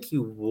don't think he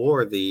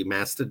wore the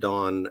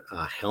Mastodon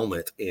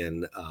helmet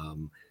in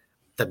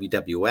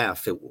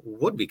WWF, it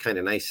would be kind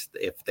of nice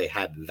if they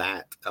had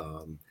that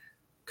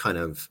kind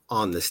of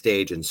on the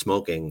stage and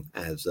smoking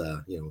as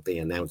they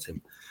announce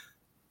him.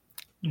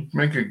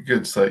 Make a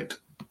good sight.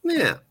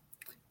 Yeah.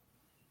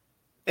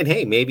 And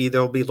hey, maybe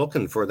they'll be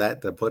looking for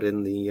that to put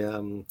in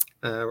the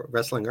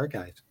wrestling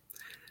archives.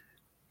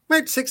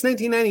 March 6,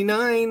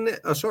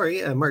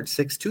 1999, March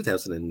 6,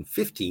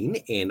 2015,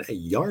 in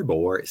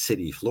Yarborough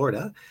City,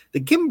 Florida, the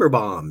Kimber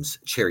Bombs,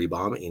 Cherry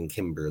Bomb and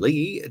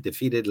Kimberly,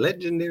 defeated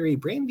legendary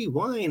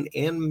Brandywine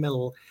and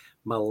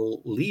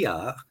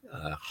Malia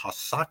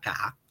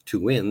Hosaka to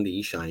win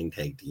the Shine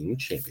Tag Team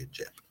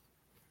Championship.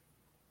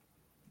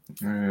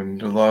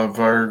 And a lot of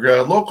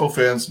our local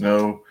fans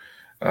know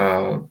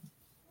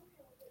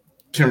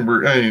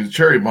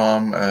Cherry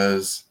Bomb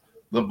as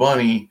the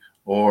Bunny,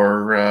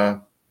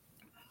 or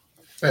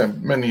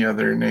many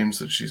other names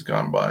that she's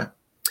gone by.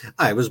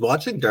 I was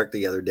watching Dark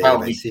the other day,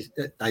 and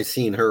I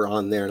seen her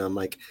on there, and I'm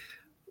like,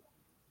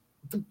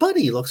 the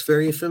Bunny looks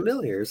very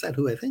familiar. Is that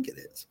who I think it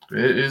is?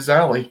 It is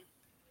Allie.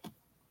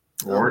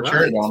 Or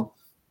Cherry Bomb.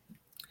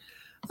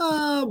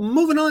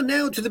 Moving on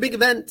now to the big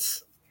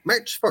events.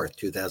 March 4th,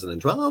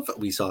 2012,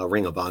 we saw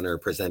Ring of Honor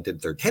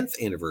presented their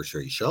 10th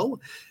anniversary show,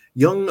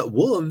 Young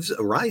Wolves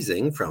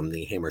Rising from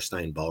the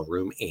Hammerstein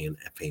Ballroom in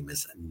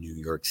famous New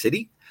York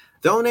City.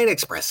 The All Night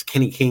Express,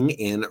 Kenny King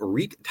and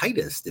Reed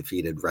Titus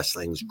defeated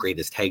wrestling's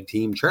greatest tag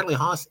team, Charlie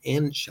Haas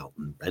and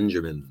Shelton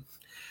Benjamin.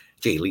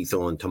 Jay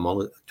Lethal and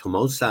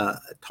Tomasa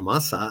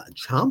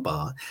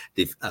Ciampa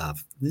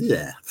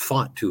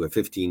fought to a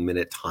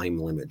 15-minute time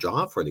limit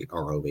draw for the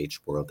ROH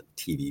World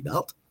TV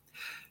belt.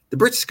 The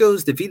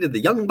Briscoes defeated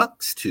the Young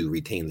Bucks to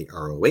retain the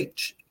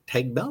ROH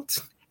tag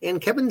belts, and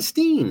Kevin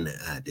Steen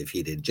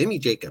defeated Jimmy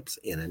Jacobs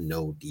in a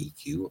no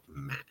DQ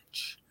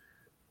match.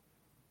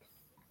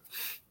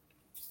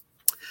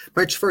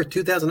 March 1st,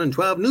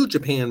 2012, New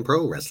Japan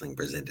Pro Wrestling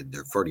presented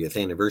their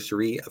 40th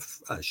anniversary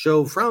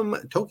show from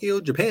Tokyo,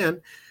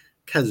 Japan.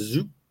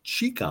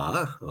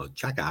 Kazuchika,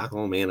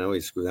 oh man, I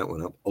always screw that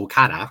one up.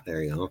 Okada,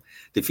 there you go,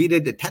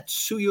 defeated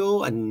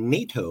Tetsuya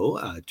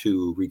Naito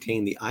to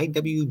retain the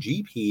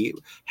IWGP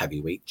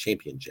Heavyweight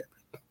Championship.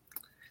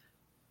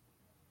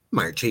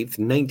 March 8th,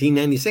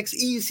 1996,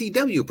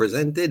 ECW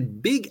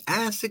presented Big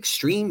Ass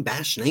Extreme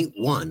Bash Night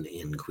 1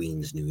 in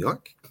Queens, New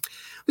York.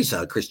 We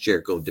saw Chris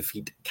Jericho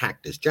defeat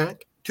Cactus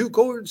Jack, Two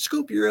Chord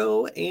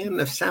Scorpio,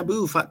 and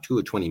Sabu fought to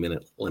a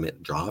 20-minute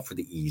limit draw for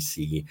the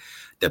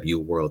ECW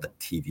World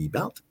TV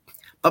belt.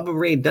 Bubba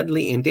Ray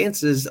Dudley and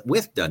Dances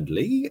with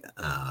Dudley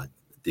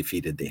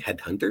defeated the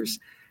Headhunters,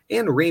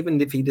 and Raven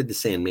defeated the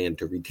Sandman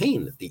to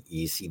retain the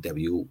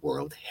ECW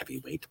World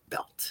Heavyweight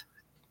belt.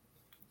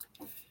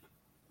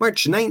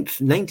 March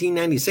 9th,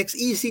 1996,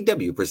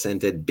 ECW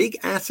presented Big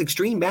Ass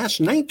Extreme Bash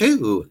Night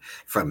 2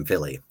 from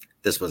Philly.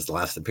 This was the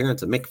last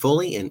appearance of Mick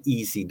Foley in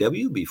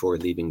ECW before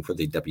leaving for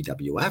the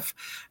WWF,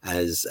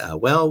 as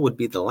well would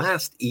be the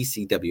last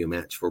ECW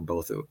match for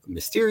both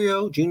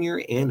Mysterio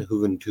Jr. and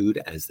Juventud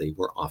as they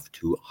were off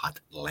to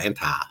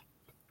Atlanta.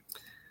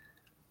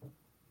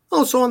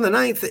 Also on the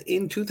 9th,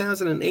 in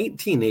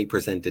 2018, they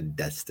presented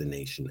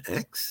Destination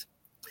X.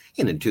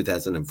 And in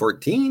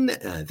 2014,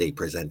 they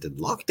presented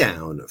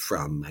Lockdown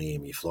from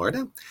Miami, Florida.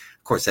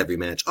 Of course, every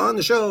match on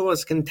the show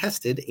was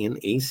contested in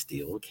a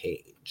steel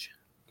cage.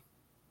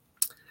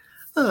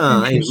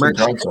 March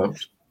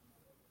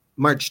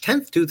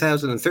 10th,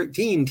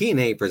 2013,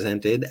 TNA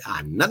presented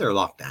another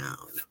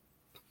Lockdown.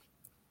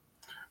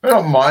 I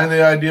don't mind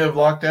the idea of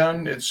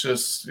Lockdown. It's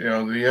just, you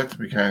have to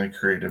be kind of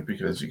creative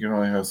because you can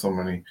only have so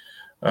many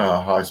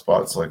high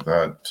spots like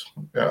that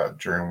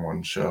during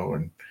one show.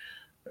 And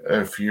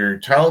if your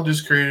talent is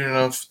creative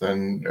enough,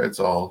 then it's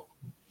all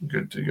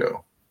good to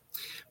go.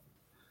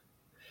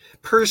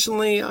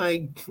 Personally,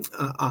 I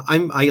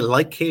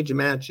like cage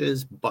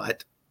matches,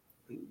 but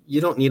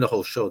you don't need a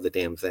whole show of the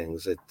damn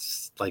things.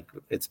 It's like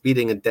it's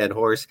beating a dead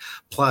horse.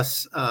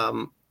 Plus,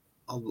 a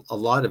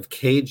lot of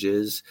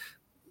cages,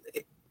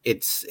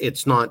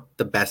 it's not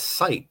the best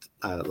sight,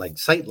 like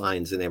sight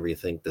lines and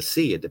everything to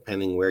see it,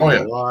 depending where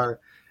you are.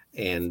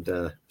 And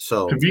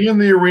so to be in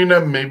the arena,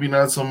 maybe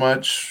not so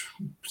much.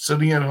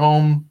 Sitting at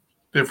home,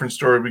 different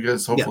story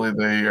because hopefully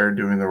they are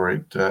doing the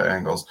right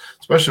angles,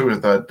 especially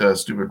with that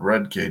stupid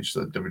red cage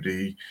that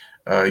WWE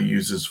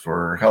uses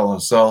for Hell in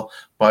a Cell.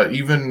 But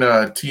even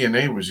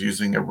TNA was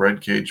using a red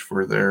cage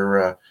for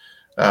their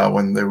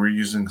when they were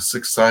using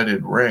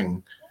 6-sided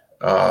ring.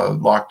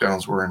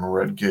 Lockdowns were in a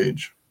red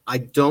cage. I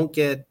don't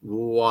get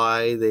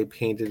why they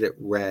painted it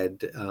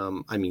red.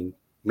 I mean,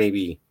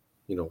 maybe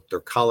their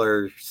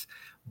colors,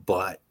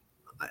 but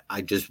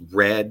I just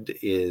red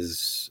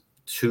is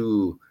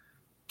too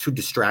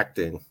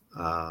distracting.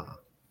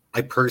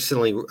 I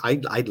personally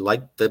I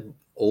like the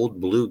old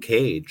blue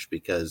cage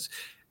because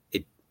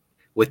it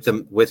with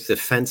the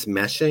fence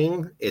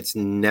meshing, it's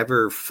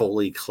never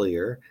fully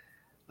clear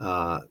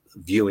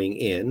viewing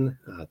in,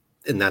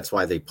 and that's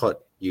why they put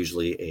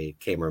usually a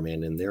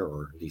cameraman in there,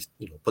 or at least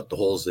put the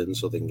holes in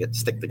so they can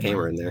stick the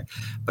camera in there.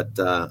 But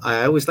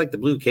I always like the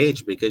blue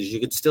cage because you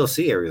could still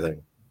see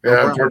everything.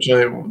 Yeah,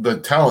 unfortunately, the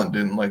talent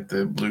didn't like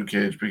the blue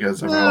cage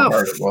because of how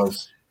hard it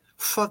was.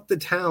 Fuck the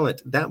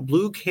talent. That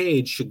blue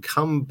cage should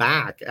come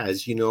back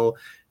as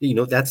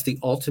that's the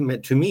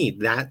ultimate, to me,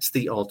 that's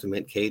the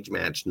ultimate cage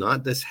match,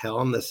 not this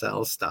Hell in the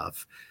Cell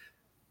stuff.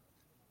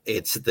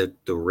 It's the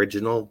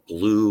original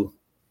blue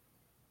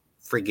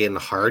friggin'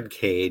 hard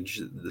cage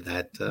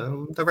that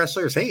the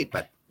wrestlers hate.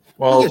 But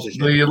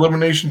the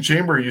Elimination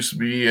Chamber used to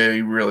be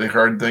a really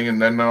hard thing, and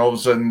then all of a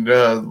sudden,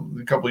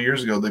 a couple of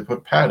years ago, they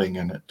put padding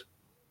in it.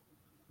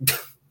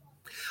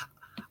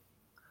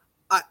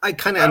 I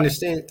kind of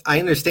understand. I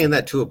understand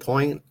that to a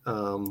point,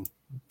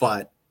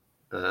 but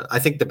I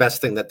think the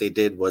best thing that they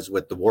did was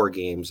with the War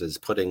Games is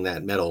putting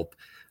that metal,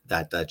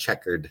 that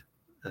checkered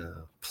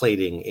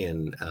plating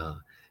in,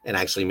 and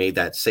actually made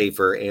that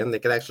safer, and they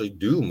could actually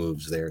do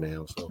moves there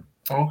now. So.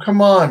 Oh,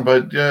 come on,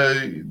 but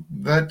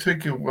that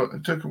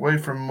took away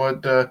from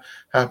what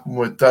happened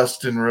with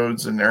Dustin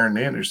Rhodes and Arn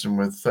Anderson,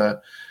 with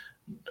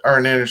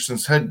Arn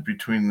Anderson's head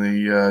between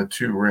the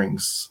two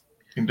rings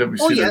in WCW.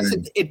 Oh, yes,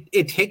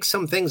 it takes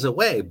some things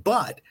away,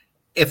 but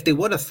If they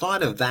would have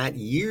thought of that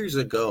years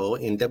ago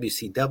in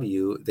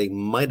WCW, they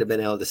might have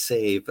been able to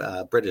save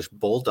British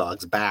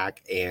Bulldog's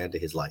back and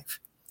his life.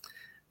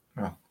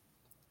 Oh.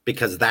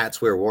 Because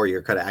that's where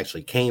Warrior could have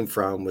actually came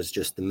from, was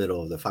just the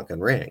middle of the fucking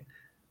ring.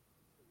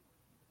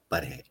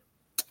 But hey.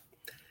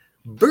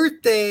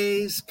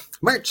 Birthdays,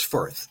 March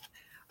 4th.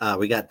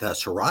 We got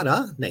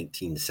Sarada,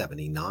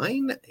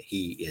 1979.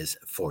 He is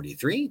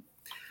 43.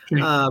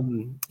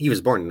 He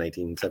was born in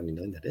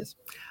 1979, that is.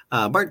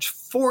 March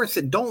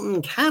 4th,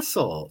 Dalton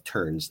Castle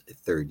turns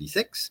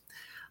 36.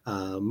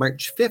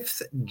 March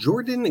 5th,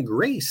 Jordan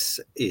Grace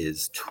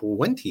is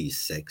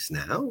 26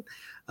 now.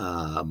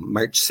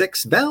 March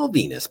 6th, Val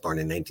Venus, born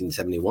in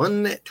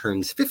 1971,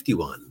 turns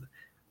 51.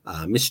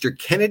 Mr.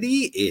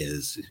 Kennedy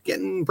is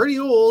getting pretty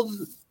old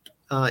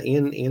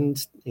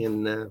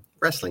in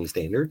wrestling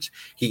standards.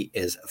 He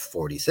is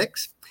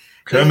 46.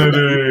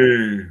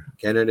 Kennedy.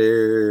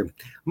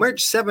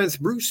 March 7th,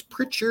 Bruce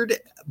Prichard,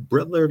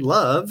 Brother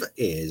Love,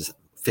 is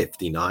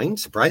 59.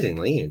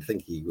 Surprisingly, I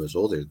think he was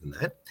older than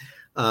that.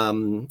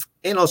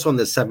 And also on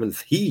the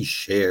 7th, he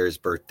shares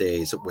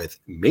birthdays with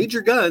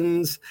Major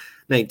Guns,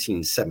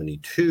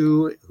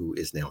 1972, who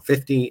is now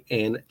 50,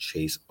 and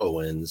Chase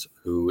Owens,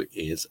 who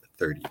is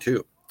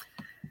 32.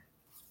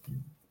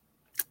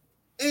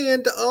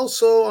 And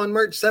also on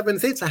March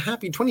 7th, it's a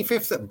happy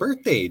 25th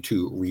birthday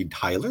to Reed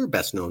Tyler,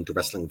 best known to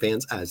wrestling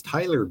fans as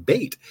Tyler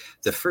Bate,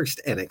 the first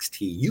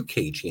NXT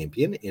UK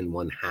champion in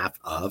one half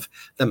of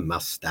the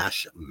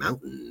Mustache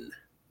Mountain.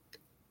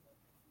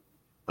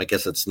 I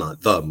guess it's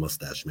not the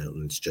Mustache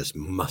Mountain, it's just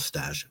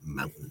Mustache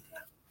Mountain.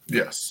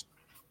 Yes.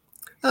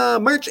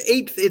 March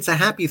 8th, it's a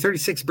happy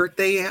 36th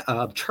birthday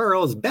of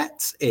Charles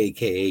Betts,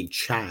 a.k.a.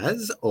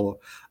 Chaz,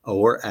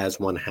 or as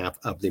one half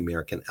of the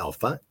American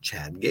Alpha,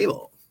 Chad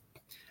Gable.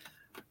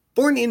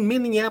 Born in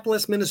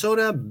Minneapolis,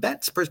 Minnesota,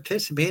 Betts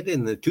participated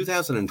in the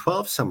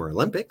 2012 Summer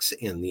Olympics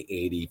in the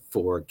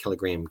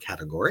 84-kilogram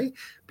category,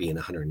 being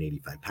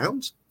 185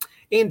 pounds.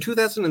 In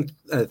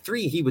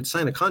 2003, he would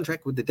sign a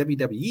contract with the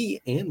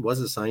WWE and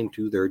was assigned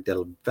to their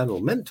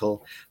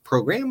developmental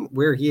program,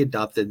 where he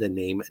adopted the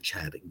name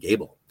Chad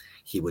Gable.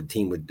 He would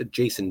team with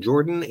Jason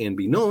Jordan and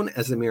be known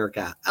as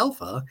America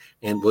Alpha,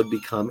 and would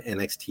become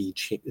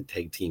NXT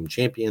Tag Team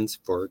Champions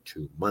for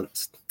 2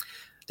 months.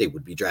 They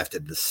would be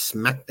drafted to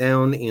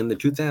SmackDown in the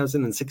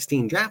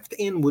 2016 draft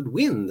and would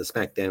win the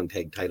SmackDown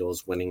tag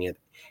titles, winning it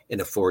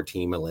in a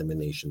 4-team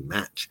elimination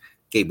match.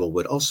 Gable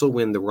would also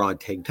win the Raw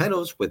tag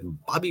titles with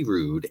Bobby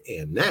Roode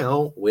and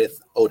now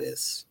with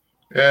Otis.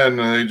 And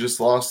they just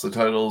lost the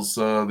titles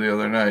the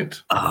other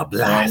night.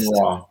 Blast.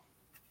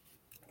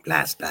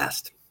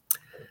 Blast.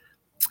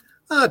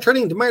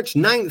 Turning to March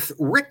 9th,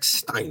 Rick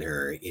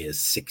Steiner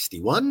is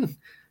 61.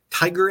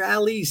 Tiger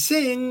Ali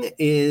Singh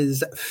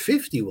is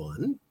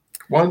 51.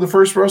 One of the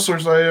first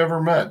wrestlers I ever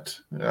met.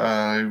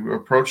 I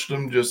approached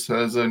him just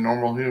as a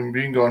normal human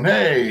being going,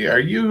 "Hey,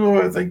 are you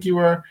who I think you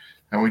are?"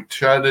 And we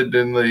chatted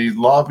in the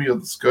lobby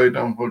of the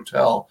Skydome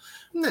Hotel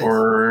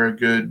for a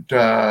good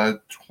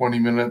 20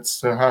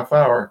 minutes to a half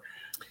hour,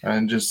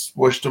 and just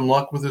wished him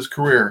luck with his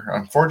career.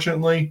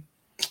 Unfortunately,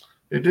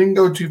 it didn't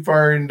go too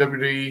far in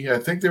WWE. I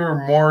think they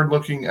were more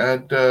looking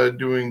at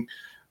doing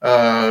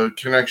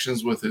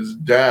connections with his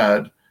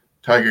dad,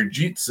 Tiger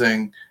Jeet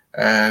Singh,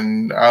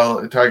 and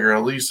Tiger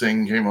Ali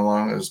Singh came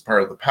along as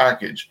part of the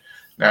package.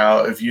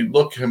 Now, if you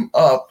look him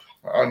up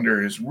under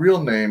his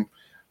real name,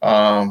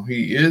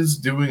 he is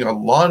doing a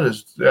lot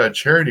of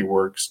charity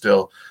work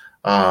still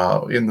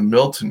in the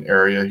Milton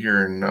area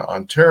here in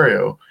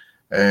Ontario,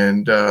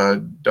 and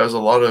does a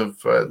lot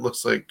of, it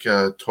looks like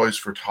Toys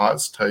for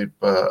Tots type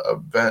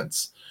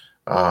events.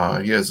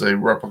 He has a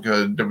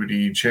replica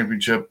WWE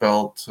Championship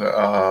belt,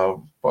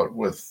 but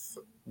with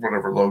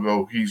whatever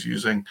logo he's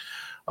using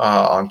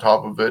on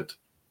top of it.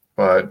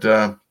 But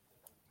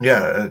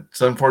yeah,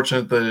 it's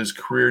unfortunate that his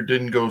career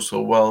didn't go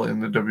so well in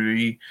the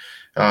WWE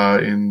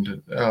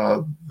in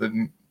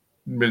the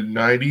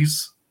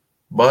mid-90s,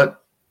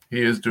 but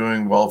he is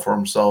doing well for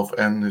himself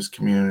and his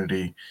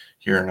community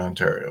here in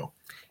Ontario.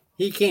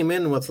 He came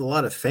in with a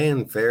lot of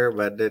fanfare,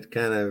 but it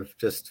kind of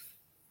just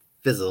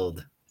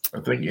fizzled. I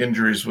think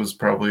injuries was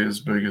probably his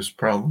biggest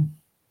problem.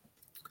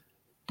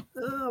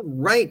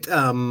 Right.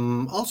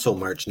 Also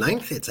March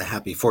 9th, it's a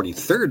happy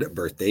 43rd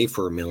birthday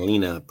for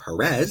Melina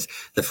Perez,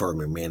 the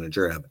former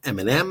manager of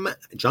Eminem,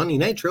 Johnny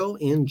Nitro,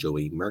 and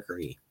Joey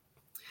Mercury.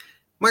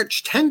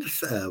 March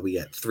 10th, we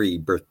got three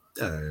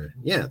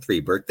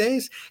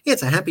birthdays.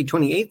 It's a happy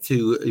 28th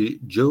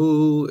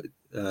to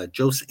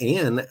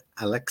Josanne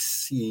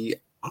Alexi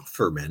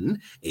Offerman,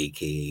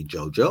 a.k.a.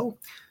 JoJo.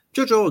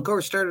 JoJo, of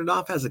course, started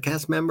off as a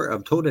cast member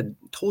of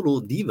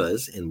Total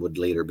Divas and would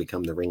later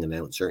become the ring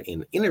announcer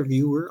and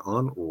interviewer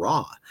on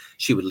Raw.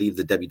 She would leave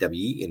the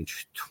WWE in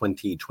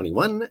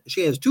 2021.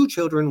 She has 2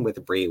 children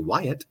with Bray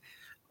Wyatt,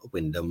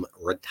 Wyndham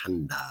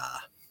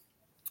Rotunda.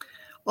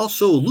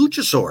 Also,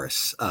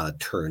 Luchasaurus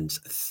turns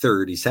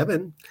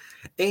 37.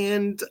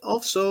 And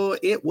also,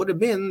 it would have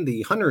been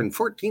the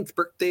 114th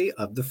birthday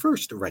of the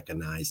first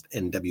recognized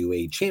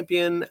NWA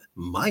champion,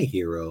 my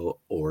hero,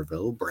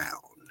 Orville Brown.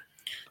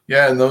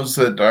 Yeah, and those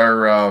that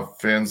are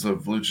fans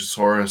of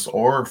Luchasaurus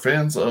or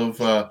fans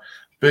of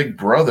Big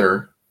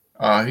Brother,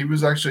 he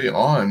was actually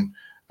on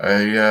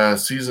a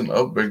season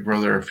of Big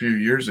Brother a few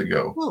years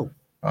ago.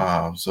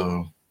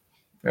 So,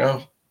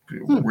 yeah,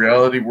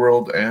 reality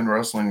world and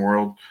wrestling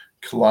world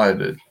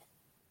collided.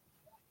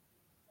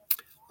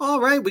 All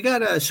right, we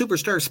got a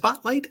superstar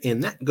spotlight,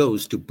 and that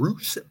goes to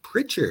Bruce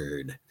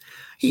Prichard.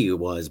 He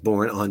was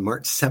born on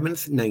March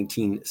 7th,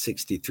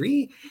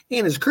 1963,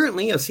 and is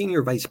currently a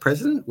senior vice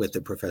president with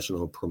the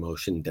professional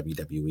promotion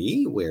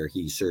WWE, where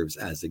he serves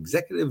as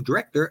executive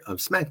director of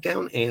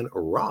SmackDown and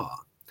Raw.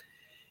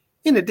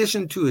 In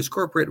addition to his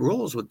corporate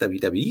roles with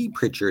WWE,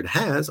 Prichard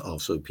has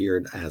also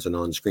appeared as an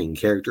on-screen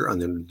character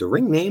under the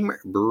ring name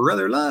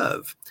Brother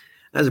Love.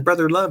 As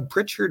Brother Love,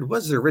 Prichard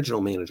was the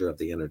original manager of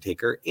The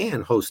Undertaker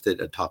and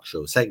hosted a talk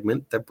show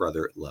segment, The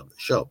Brother Love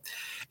Show.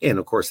 And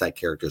of course, that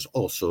character is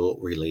also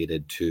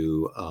related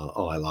to,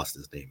 I lost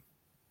his name.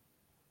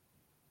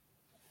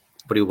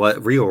 But he was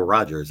Rio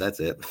Rogers, that's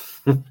it.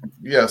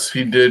 Yes,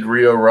 he did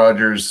Rio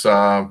Rogers.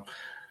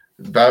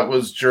 That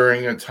was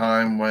during a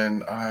time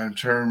when, I'm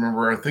trying to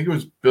remember, I think it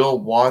was Bill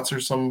Watts or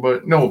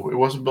somebody. No, it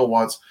wasn't Bill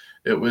Watts.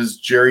 It was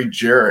Jerry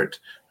Jarrett,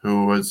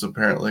 who was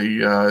apparently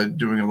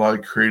doing a lot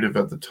of creative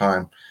at the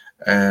time,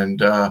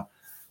 and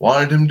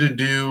wanted him to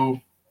do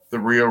the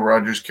Rio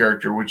Rogers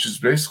character, which is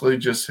basically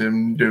just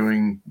him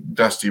doing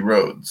Dusty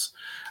Rhodes.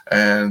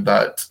 And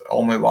that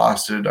only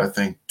lasted, I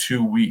think,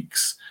 2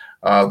 weeks.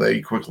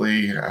 They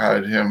quickly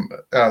had him,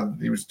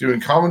 he was doing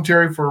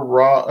commentary for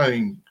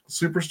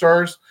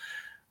Superstars.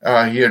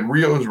 He had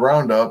Rio's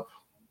Roundup,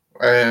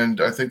 and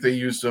I think they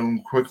used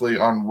him quickly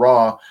on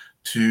Raw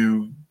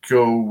to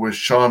go with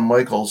Shawn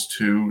Michaels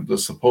to the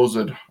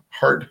supposed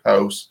Hart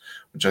house,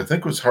 which I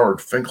think was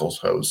Howard Finkel's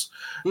house,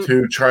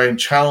 to try and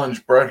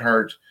challenge Bret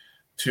Hart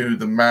to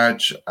the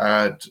match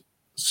at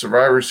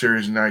Survivor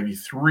Series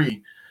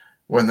 93,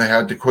 when they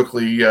had to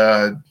quickly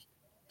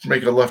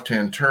make a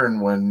left-hand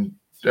turn when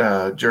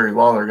Jerry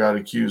Lawler got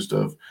accused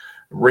of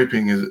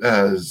raping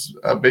as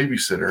a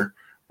babysitter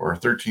or a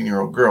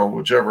 13-year-old girl,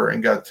 whichever,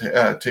 and got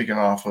taken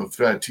off of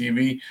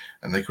TV.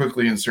 And they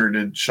quickly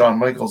inserted Shawn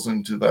Michaels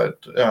into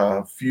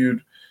that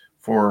feud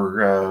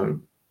for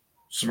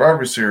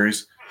Survivor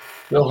Series.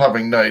 Still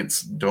having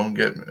nights. I don't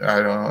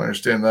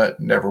understand that.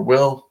 Never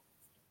will.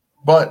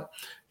 But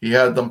he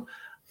had them.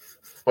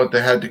 But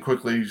they had to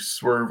quickly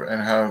swerve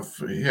and have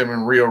him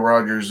and Rio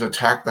Rogers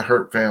attack the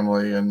Hurt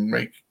family and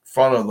make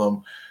fun of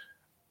them.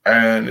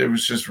 And it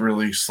was just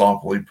really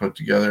sloppily put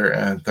together,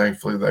 and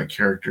thankfully that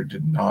character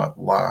did not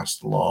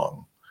last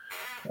long.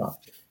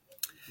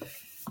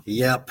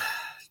 Yep.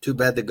 Too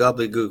bad the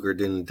gobbledygooker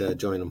didn't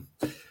join him.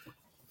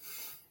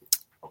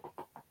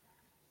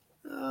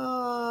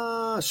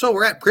 So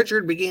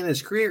Prichard began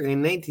his career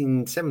in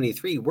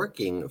 1973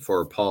 working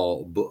for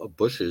Paul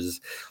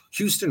Bush's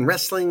Houston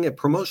Wrestling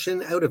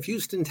promotion out of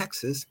Houston,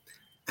 Texas.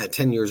 At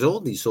 10 years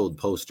old, he sold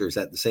posters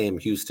at the Sam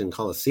Houston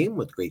Coliseum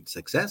with great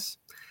success.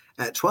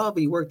 At 12,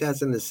 he worked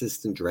as an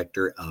assistant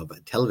director of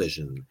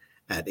television.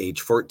 At age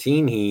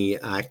 14, he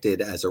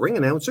acted as a ring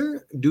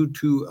announcer due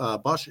to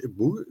Bosch. It's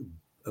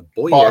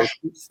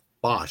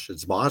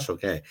Bosch,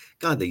 okay.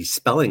 God, these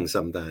spelling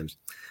sometimes.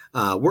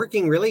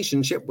 Working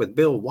relationship with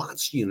Bill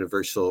Watts'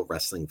 Universal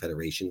Wrestling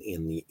Federation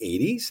in the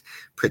 80s.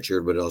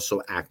 Prichard would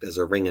also act as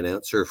a ring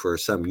announcer for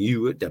some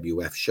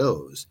UWF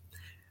shows.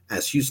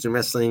 As Houston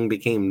Wrestling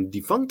became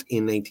defunct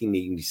in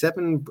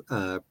 1987,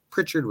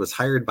 Prichard was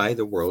hired by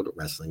the World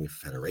Wrestling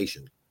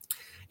Federation.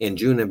 In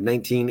June of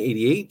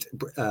 1988,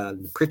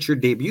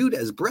 Prichard debuted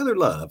as Brother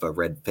Love, a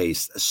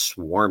red-faced,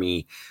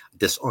 swarmy,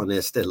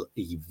 dishonest,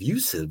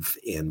 elusive,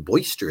 and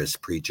boisterous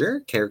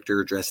preacher,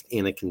 character dressed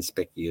in a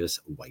conspicuous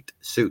white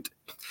suit,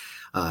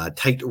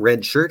 tight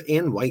red shirt,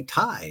 and white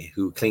tie,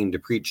 who claimed to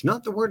preach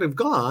not the word of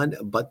God,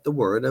 but the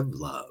word of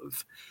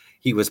love.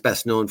 He was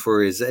best known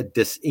for his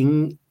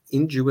ingenuous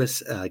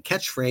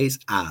catchphrase,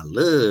 "I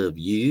love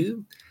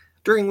you,"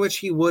 during which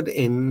he would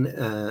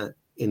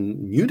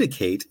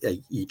enunciate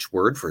each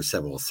word for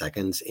several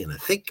seconds in a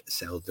thick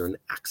Southern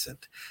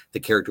accent.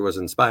 The character was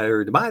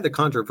inspired by the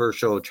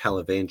controversial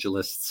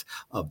televangelists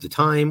of the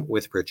time,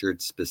 with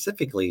Prichard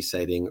specifically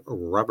citing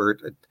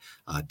Robert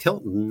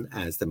Tilton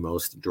as the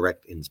most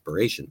direct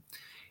inspiration.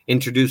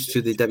 Introduced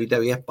to the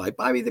WWF by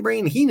Bobby the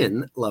Brain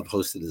Heenan, Love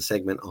hosted a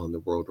segment on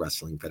the World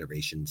Wrestling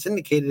Federation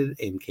syndicated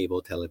and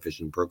cable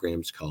television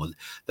programs called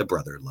The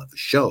Brother Love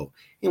Show,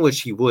 in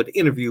which he would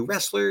interview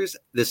wrestlers.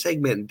 The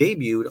segment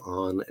debuted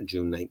on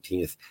June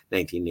 19th,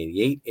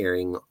 1988,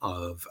 airing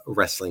of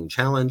Wrestling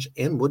Challenge,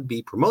 and would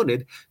be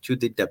promoted to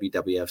the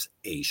WWF's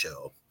A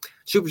Show.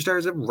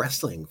 Superstars of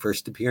Wrestling,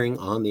 first appearing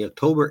on the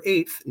October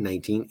 8th,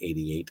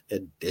 1988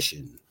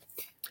 edition.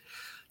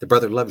 The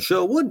Brother Love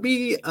Show would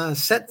be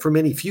set for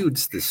many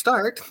feuds to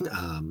start.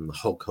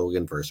 Hulk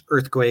Hogan versus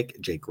Earthquake,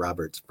 Jake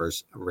Roberts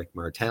versus Rick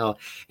Martel,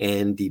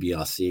 and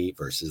DiBiase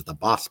versus the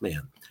Boss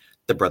Man.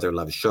 The Brother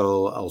Love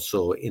show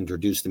also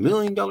introduced the $1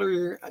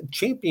 Million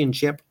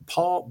Championship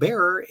Paul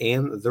Bearer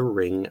and the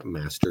Ring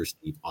Master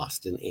Steve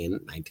Austin in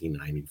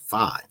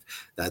 1995.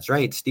 That's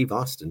right, Steve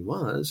Austin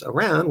was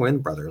around when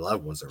Brother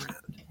Love was around.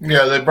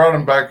 Yeah, they brought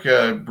him back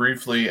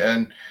briefly,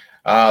 and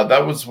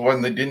that was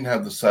when they didn't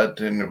have the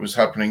set, and it was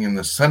happening in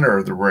the center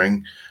of the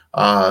ring.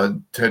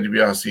 Ted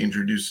DiBiase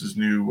introduced his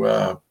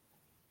new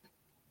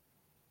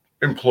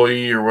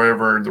employee or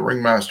whatever, the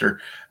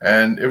ringmaster,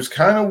 and it was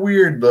kind of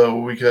weird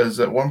though, because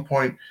at one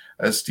point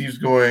as Steve's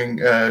going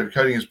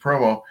cutting his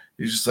promo,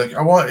 he's just like,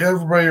 I want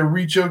everybody to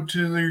reach out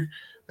to their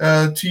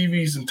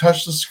TVs and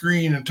touch the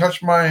screen and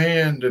touch my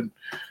hand, and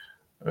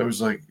it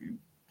was like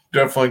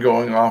definitely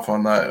going off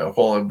on that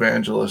whole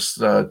evangelist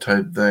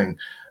type thing.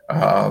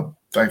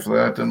 Thankfully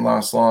that didn't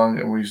last long,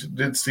 and we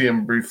did see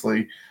him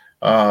briefly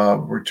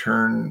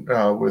return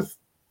with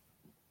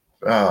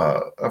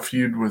a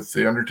feud with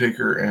The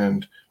Undertaker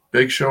and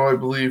Big Show, I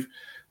believe.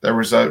 There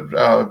was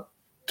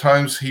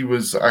times he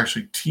was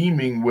actually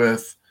teaming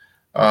with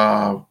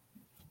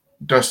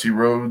Dusty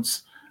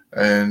Rhodes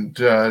and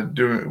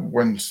doing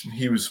when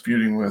he was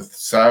feuding with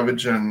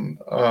Savage and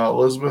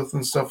Elizabeth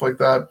and stuff like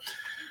that.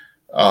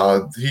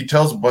 He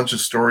tells a bunch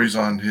of stories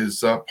on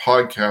his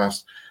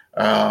podcast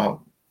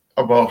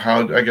about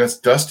how, I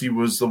guess, Dusty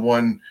was the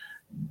one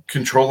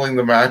controlling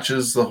the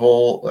matches the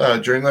whole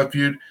during that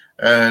feud,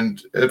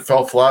 and it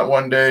fell flat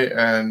one day,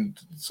 and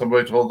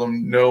somebody told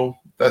him, no,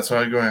 that's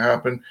not going to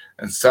happen,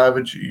 and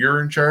Savage,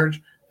 you're in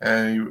charge.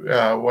 And he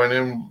went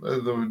in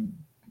the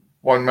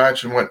one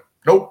match and went,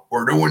 nope,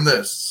 we're doing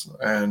this,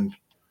 and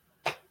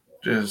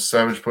just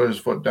Savage put his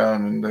foot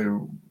down, and they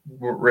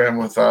ran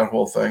with that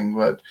whole thing.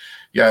 But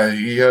yeah,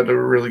 he had a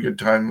really good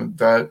time with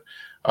that.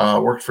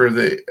 Worked for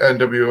the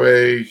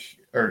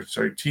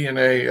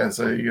TNA as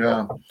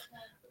a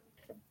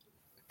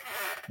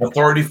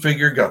authority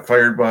figure, got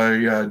fired by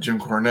Jim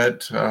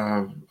Cornette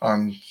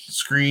on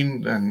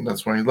screen, and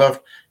that's when he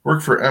left.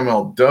 Worked for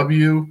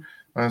MLW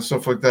and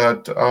stuff like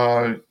that.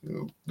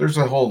 There's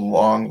a whole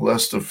long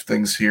list of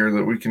things here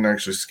that we can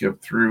actually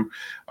skip through.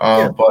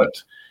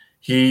 But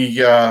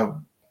he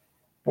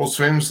most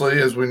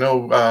famously, as we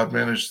know,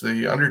 managed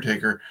The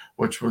Undertaker,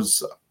 which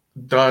was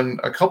done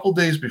a couple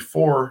days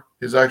before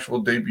his actual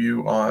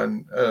debut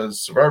on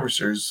Survivor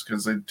Series,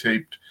 because they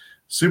taped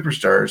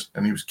Superstars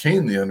and he was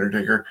Kane the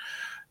Undertaker.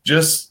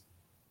 Just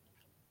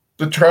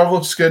the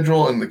travel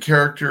schedule and the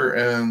character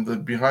and the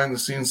behind the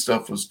scenes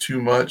stuff was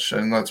too much,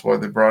 and that's why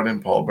they brought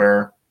in Paul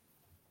Bearer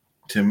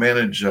to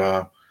manage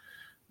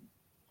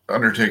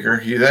Undertaker.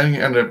 He then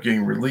ended up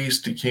getting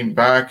released. He came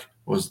back,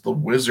 was the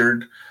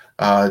Wizard,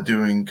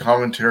 doing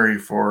commentary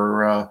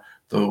for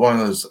one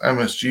of those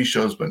MSG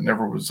shows, but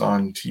never was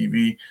on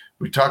TV.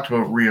 We talked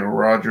about Rio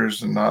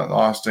Rogers and not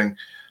Austin,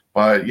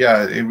 but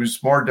yeah, it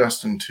was more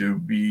destined to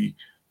be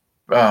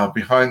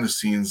behind the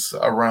scenes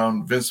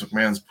around Vince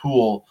McMahon's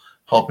pool,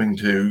 helping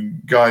to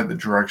guide the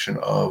direction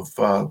of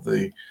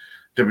the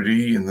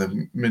WWE in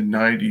the mid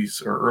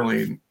 90s or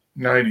early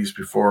 90s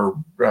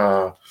before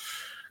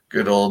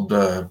good old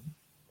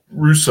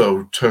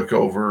Russo took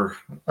over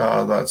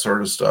that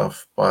sort of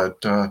stuff.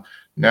 But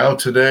now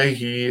today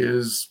he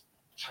is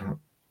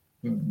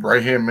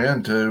right-hand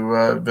man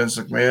to Vince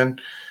McMahon,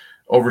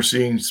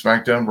 overseeing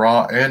SmackDown,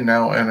 Raw, and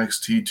now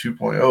NXT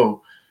 2.0.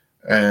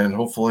 And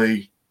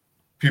hopefully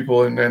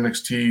people in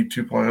NXT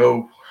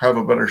 2.0 have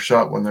a better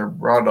shot when they're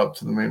brought up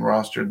to the main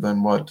roster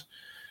than what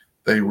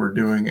they were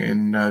doing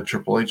in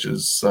Triple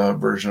H's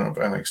version of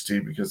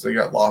NXT, because they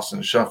got lost in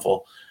the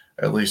shuffle.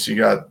 At least you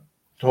got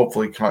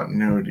hopefully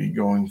continuity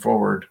going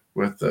forward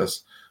with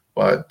this.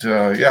 But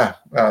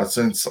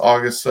since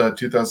August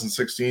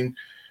 2016,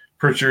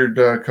 Prichard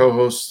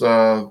co-hosts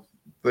the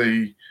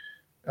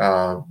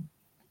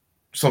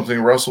Something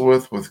to Wrestle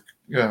with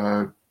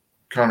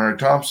Conrad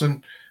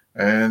Thompson,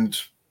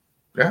 and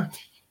yeah,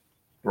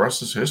 the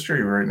rest is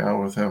history right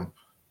now with him.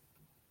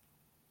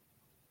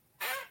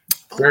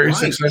 Very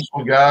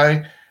successful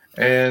guy,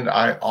 and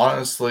I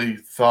honestly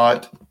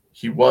thought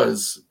he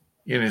was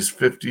in his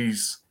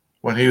 50s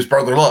when he was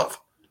Brother Love.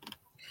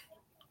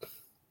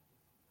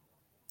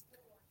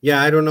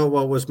 Yeah, I don't know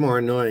what was more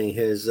annoying,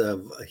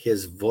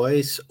 his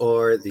voice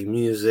or the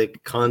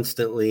music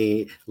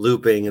constantly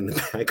looping in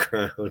the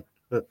background.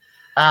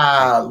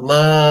 I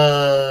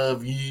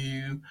love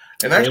you.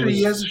 And actually,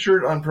 he has a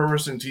shirt on Pro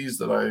Wrestling Tees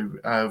that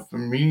I've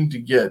been meaning to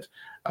get.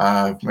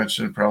 I've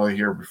mentioned it probably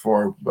here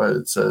before, but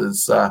it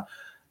says,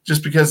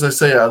 just because I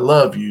say I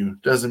love you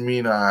doesn't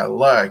mean I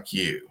like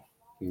you.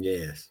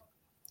 Yes.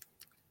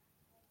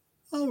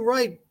 All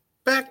right,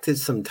 back to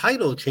some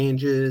title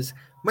changes.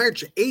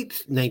 March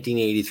 8th,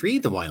 1983,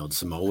 the Wild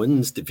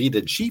Samoans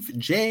defeated Chief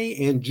Jay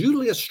and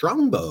Julius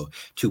Strongbow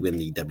to win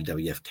the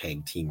WWF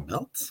Tag Team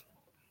belts.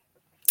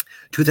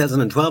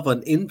 2012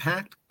 on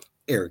Impact,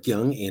 Eric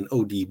Young and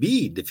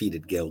ODB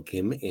defeated Gail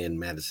Kim and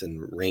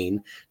Madison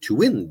Rain to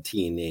win the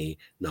TNA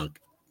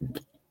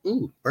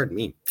Pardon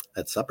me.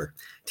 That's supper.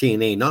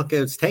 TNA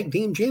Knockouts Tag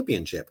Team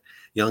Championship.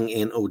 Young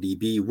and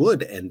ODB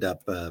would end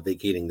up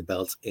vacating the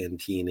belts, and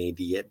TNA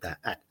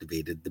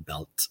deactivated the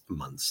belts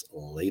months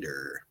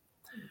later.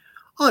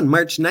 On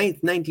March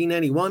 9th,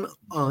 1991,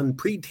 on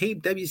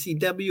pre-taped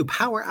WCW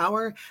Power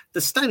Hour,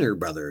 the Steiner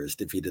brothers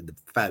defeated the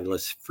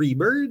Fabulous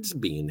Freebirds,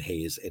 being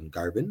Hayes and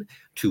Garvin,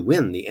 to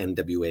win the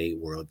NWA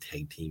World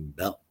Tag Team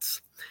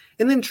belts.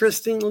 And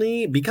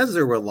interestingly, because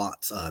there were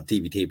lots of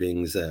TV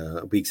tapings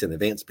weeks in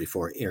advance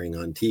before airing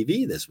on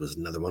TV, this was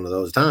another one of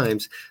those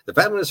times, the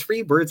Fabulous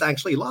Freebirds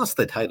actually lost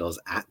the titles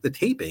at the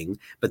taping,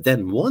 but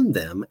then won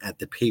them at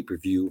the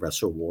pay-per-view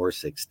Wrestle War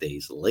 6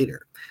 days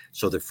later.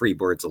 So the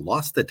Freebirds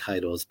lost the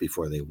titles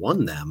before they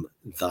won them,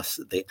 thus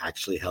they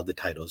actually held the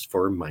titles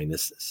for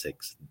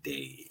 -6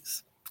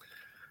 days.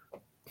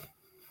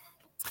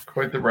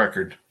 Quite the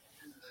record.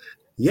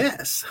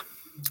 Yes.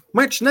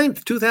 March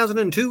 9th,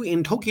 2002,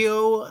 in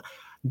Tokyo,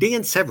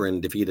 Dan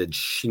Severn defeated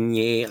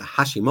Shinya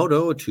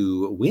Hashimoto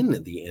to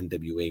win the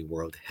NWA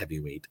World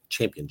Heavyweight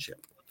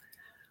Championship.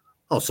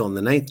 Also on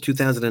the 9th,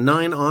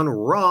 2009, on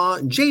Raw,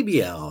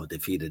 JBL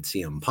defeated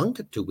CM Punk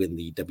to win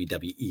the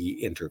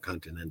WWE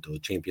Intercontinental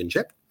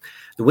Championship.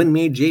 The win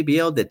made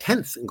JBL the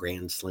 10th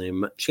Grand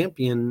Slam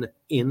champion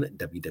in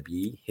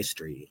WWE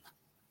history.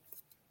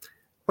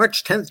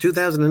 March 10th,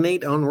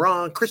 2008, on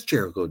Raw, Chris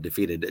Jericho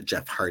defeated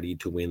Jeff Hardy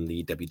to win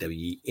the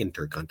WWE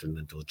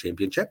Intercontinental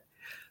Championship.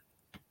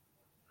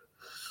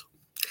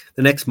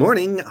 The next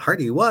morning,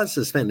 Hardy was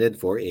suspended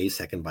for a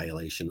second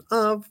violation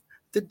of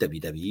the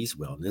WWE's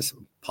wellness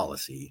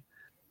policy.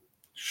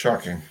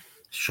 Shocking.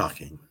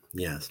 Shocking,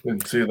 yes.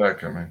 Didn't see that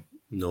coming.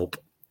 Nope.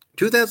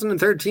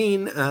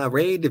 2013,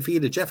 Ray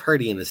defeated Jeff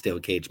Hardy in a steel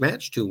cage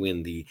match to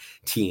win the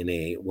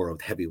TNA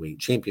World Heavyweight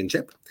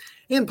Championship.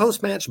 And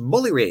post-match,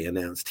 Bully Ray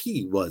announced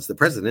he was the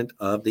president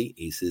of the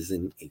Aces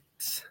and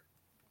Eights.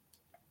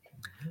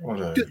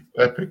 What an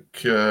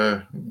epic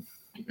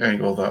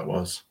angle that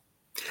was.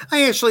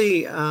 I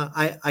actually,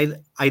 I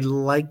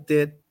liked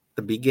it,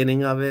 the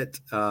beginning of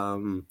it.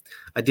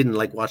 I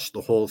didn't watch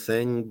the whole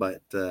thing,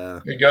 but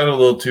it got a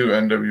little too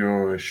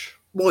NWO-ish.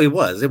 Well, it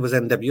was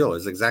NWO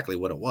is exactly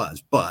what it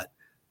was, but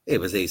it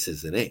was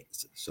Aces and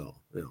Eights. So,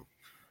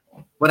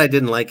 what I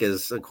didn't like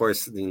is, of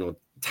course,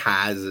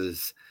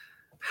 Taz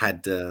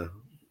had to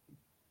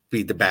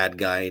be the bad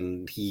guy,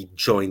 and he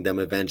joined them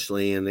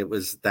eventually, and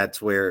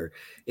that's where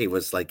it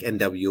was like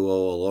NWO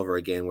all over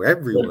again, where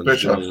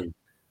everyone's joining.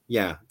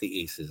 Yeah,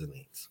 the Aces and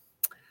Eights.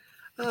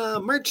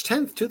 March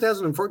 10th,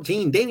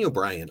 2014, Daniel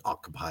Bryan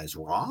occupies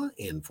Raw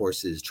and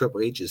forces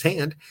Triple H's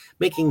hand,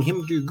 making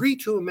him agree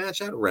to a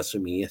match at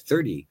WrestleMania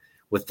 30,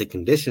 with the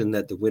condition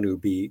that the winner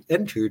be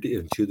entered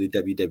into the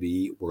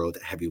WWE World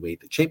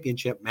Heavyweight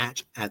Championship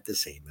match at the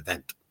same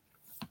event.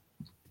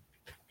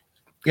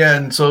 Yeah,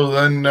 and so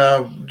then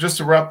just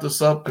to wrap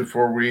this up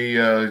before we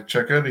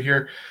check out of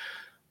here,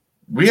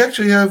 we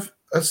actually have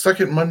a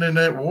second Monday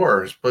Night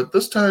Wars, but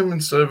this time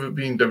instead of it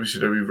being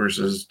WCW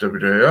versus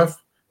WWF,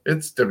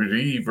 it's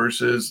WWE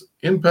versus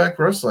Impact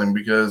Wrestling,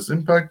 because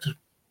Impact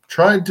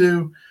tried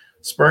to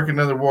spark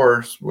another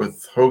war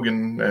with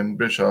Hogan and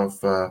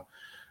Bischoff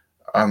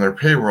on their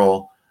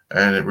payroll,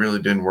 and it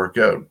really didn't work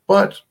out.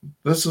 But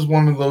this is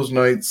one of those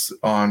nights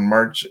on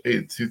March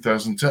 8th,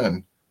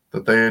 2010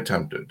 that they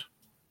attempted.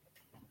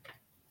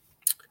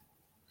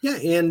 Yeah,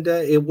 and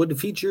it would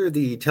feature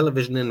the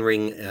television and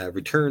ring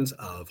returns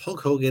of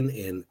Hulk Hogan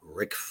and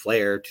Ric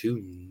Flair to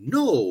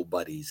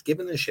nobody's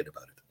giving a shit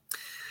about it.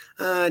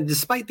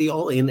 Despite the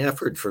all-in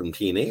effort from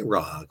TNA,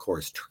 Raw, of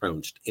course,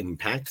 trounced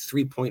Impact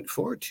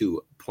 3.4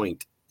 to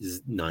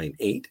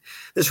 0.98.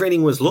 This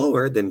rating was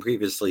lower than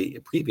previous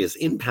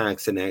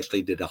Impacts and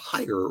actually did a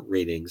higher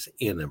ratings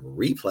in a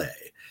replay.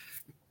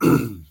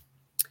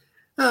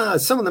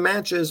 Some of the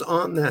matches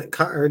on that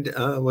card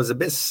was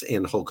Abyss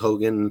and Hulk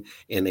Hogan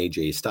and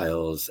AJ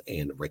Styles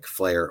and Ric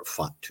Flair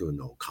fought to a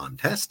no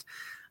contest,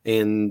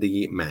 and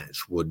the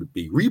match would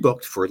be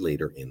rebooked for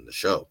later in the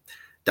show.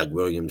 Doug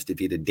Williams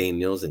defeated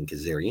Daniels and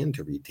Kazarian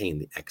to retain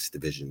the X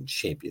Division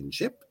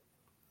Championship.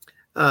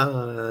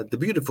 The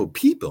Beautiful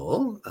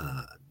People,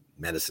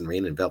 Madison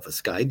Rayne and Velvet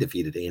Sky,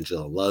 defeated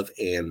Angela Love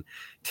and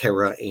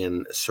Tara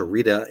and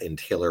Sarita and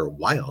Taylor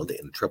Wilde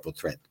in a triple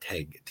threat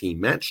tag team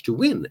match to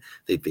win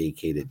the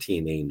vacated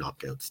TNA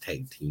Knockouts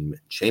Tag Team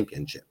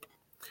Championship.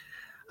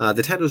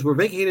 The titles were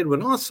vacated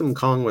when Awesome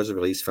Kong was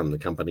released from the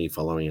company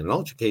following an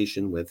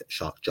altercation with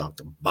Shock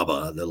Jock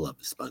Bubba the Love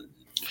Sponge.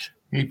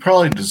 He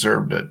probably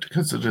deserved it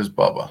because it is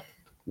Bubba.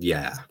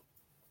 Yeah.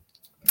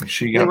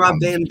 And Rob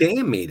Van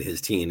Dam made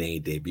his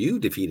TNA debut,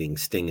 defeating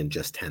Sting in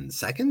just 10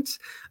 seconds.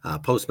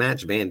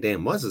 Post-match, Van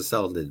Dam was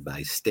assaulted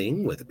by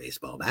Sting with a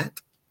baseball bat.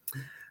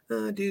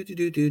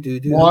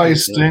 Why,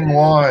 Sting?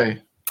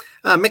 Why?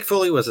 Mick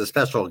Foley was a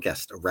special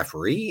guest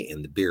referee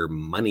in the Beer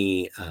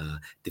Money,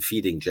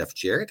 defeating Jeff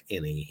Jarrett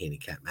in a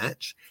handicap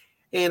match.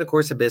 And, of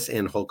course, Abyss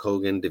and Hulk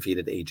Hogan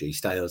defeated AJ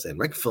Styles and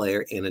Ric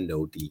Flair in a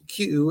no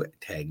DQ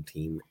tag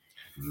team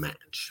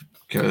match.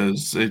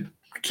 Because it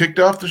kicked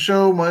off the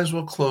show, might as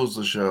well close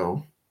the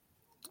show.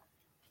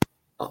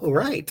 All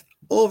right.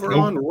 Over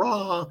on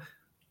Raw.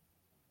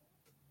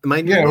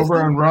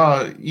 Over on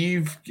Raw,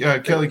 Eve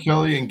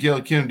Kelly and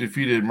Gail Kim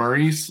defeated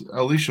Maurice,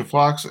 Alicia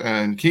Fox,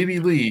 and Katie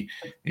Lee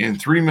in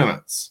 3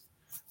 minutes.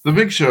 The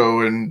Big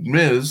Show and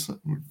Miz,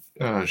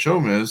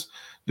 Miz,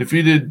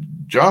 defeated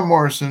John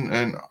Morrison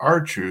and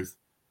R-Truth.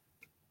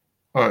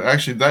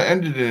 Actually, that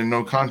ended in a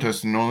no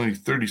contest in only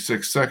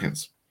 36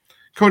 seconds.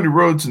 Cody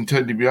Rhodes and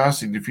Ted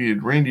DiBiase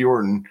defeated Randy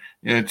Orton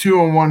in a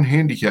 2-on-1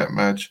 handicap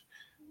match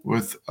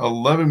with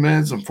 11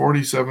 minutes and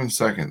 47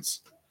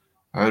 seconds.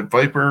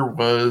 Viper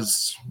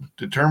was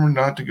determined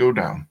not to go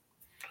down,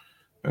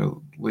 at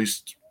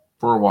least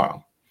for a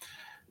while.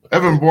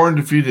 Evan Bourne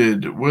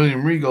defeated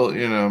William Regal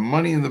in a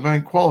Money in the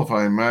Bank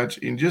qualifying match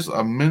in just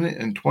 1 minute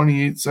and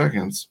 28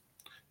 seconds.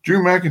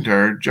 Drew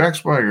McIntyre, Jack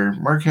Swagger,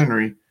 Mark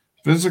Henry,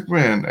 Vince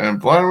McMahon, and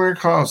Vladimir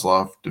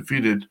Kozlov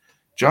defeated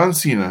John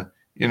Cena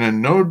in a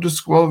no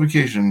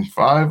disqualification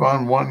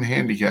 5-on-1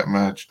 handicap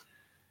match.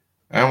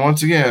 And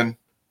once again,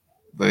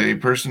 the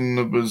person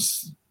that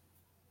was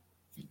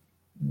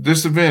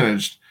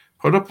disadvantaged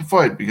put up a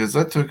fight because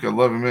that took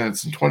 11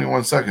 minutes and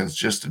 21 seconds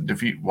just to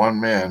defeat one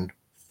man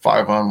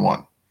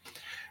 5-on-1.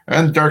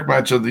 And the dark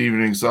match of the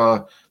evening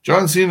saw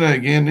John Cena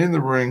again in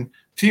the ring,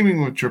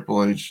 teaming with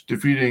Triple H,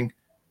 defeating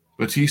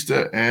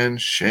Batista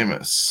and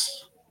Sheamus.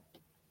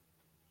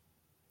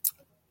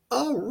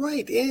 All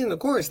right, and of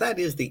course, that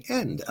is the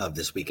end of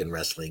This Week in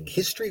Wrestling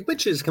History,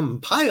 which is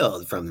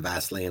compiled from the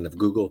vast land of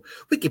Google,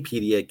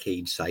 Wikipedia,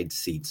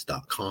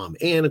 CageSideSeats.com,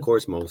 and of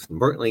course, most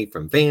importantly,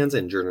 from fans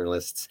and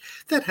journalists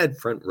that had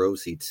front row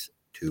seats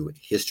to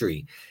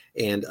history.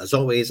 And as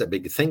always, a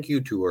big thank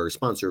you to our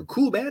sponsor,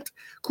 Coolbet,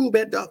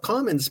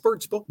 Coolbet.com, and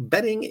sportsbook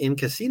betting and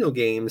casino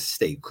games.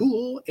 Stay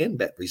cool and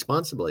bet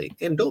responsibly.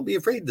 And don't be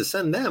afraid to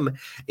send them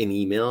an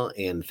email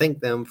and thank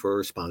them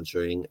for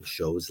sponsoring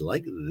shows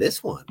like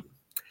this one.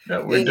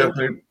 Yeah, we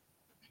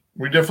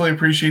definitely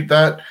appreciate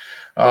that.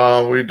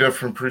 We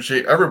definitely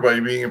appreciate everybody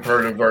being a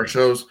part of our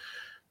shows.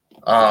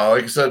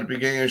 Like I said at the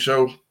beginning of the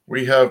show,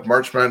 we have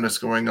March Madness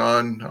going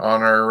on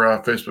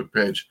our Facebook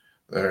page.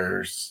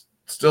 There's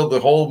still the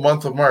whole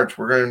month of March.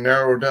 We're going to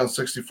narrow down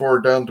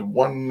 64 down to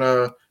one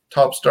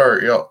top star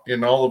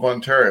in all of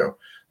Ontario.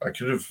 I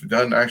could have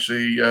done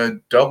actually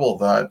double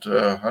that,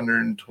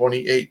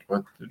 128,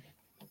 but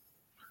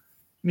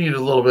need a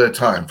little bit of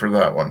time for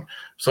that one.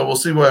 So we'll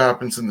see what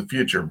happens in the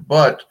future.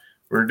 But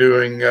we're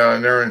doing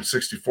narrowing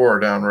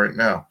 64 down right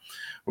now.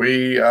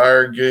 We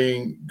are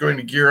going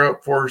to gear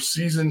up for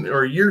season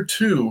or year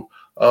 2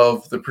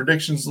 of the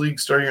Predictions League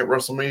starting at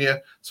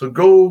WrestleMania. So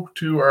go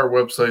to our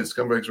website,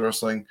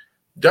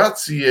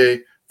 scumbagswrestling.ca,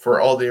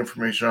 for all the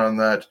information on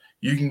that.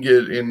 You can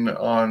get in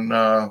on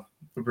the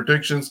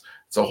predictions.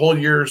 It's a whole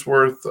year's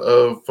worth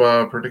of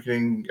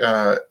predicting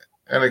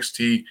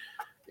NXT,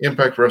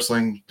 Impact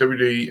Wrestling,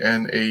 WWE,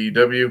 and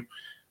AEW.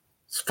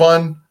 It's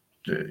fun.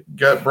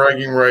 Got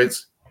bragging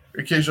rights.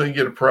 Occasionally you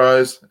get a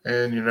prize,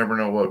 and you never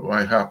know what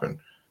might happen.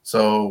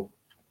 So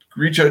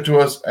reach out to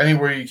us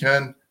anywhere you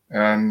can,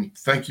 and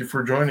thank you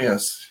for joining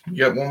us.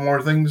 You got one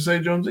more thing to say,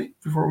 Jonesy,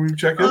 before we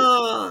check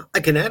out? I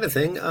can add a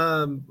thing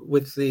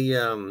with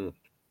the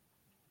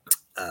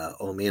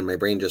oh man, my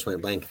brain just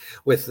went blank.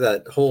 With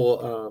that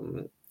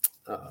whole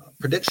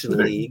prediction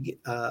league,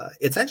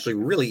 it's actually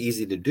really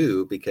easy to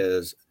do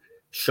because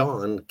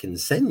Shawn can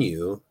send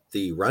you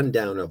the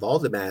rundown of all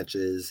the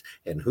matches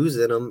and who's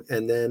in them,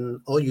 and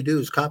then all you do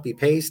is copy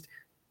paste,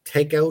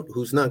 take out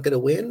who's not going to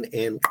win,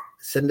 and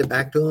send it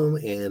back to him,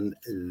 and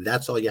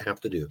that's all you have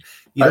to do.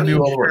 You don't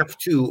even have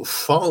to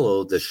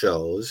follow the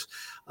shows.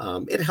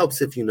 It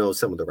helps if you know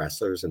some of the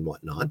wrestlers and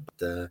whatnot,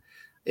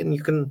 and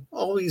you can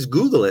always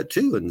Google it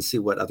too and see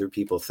what other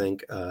people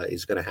think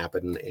is going to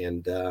happen.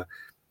 And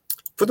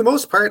for the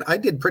most part, I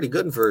did pretty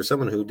good for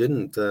someone who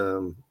didn't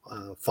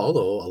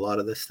follow a lot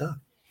of this stuff.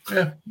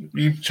 Yeah,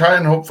 you try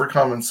and hope for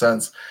common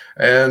sense.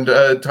 And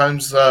at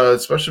times,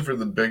 especially for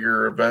the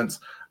bigger events,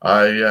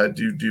 I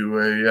do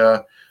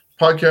a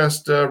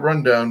podcast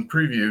rundown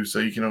preview, so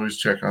you can always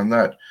check on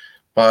that.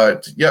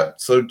 But yeah,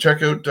 so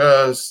check out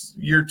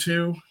year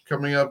 2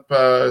 coming up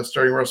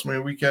starting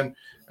WrestleMania weekend,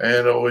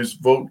 and always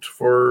vote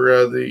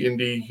for the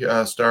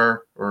Indie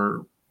Star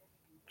or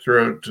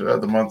throughout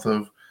the month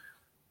of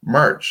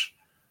March.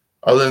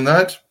 Other than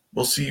that,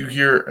 we'll see you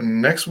here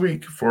next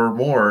week for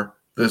more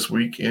This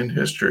Week in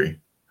History.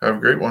 Have a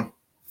great one.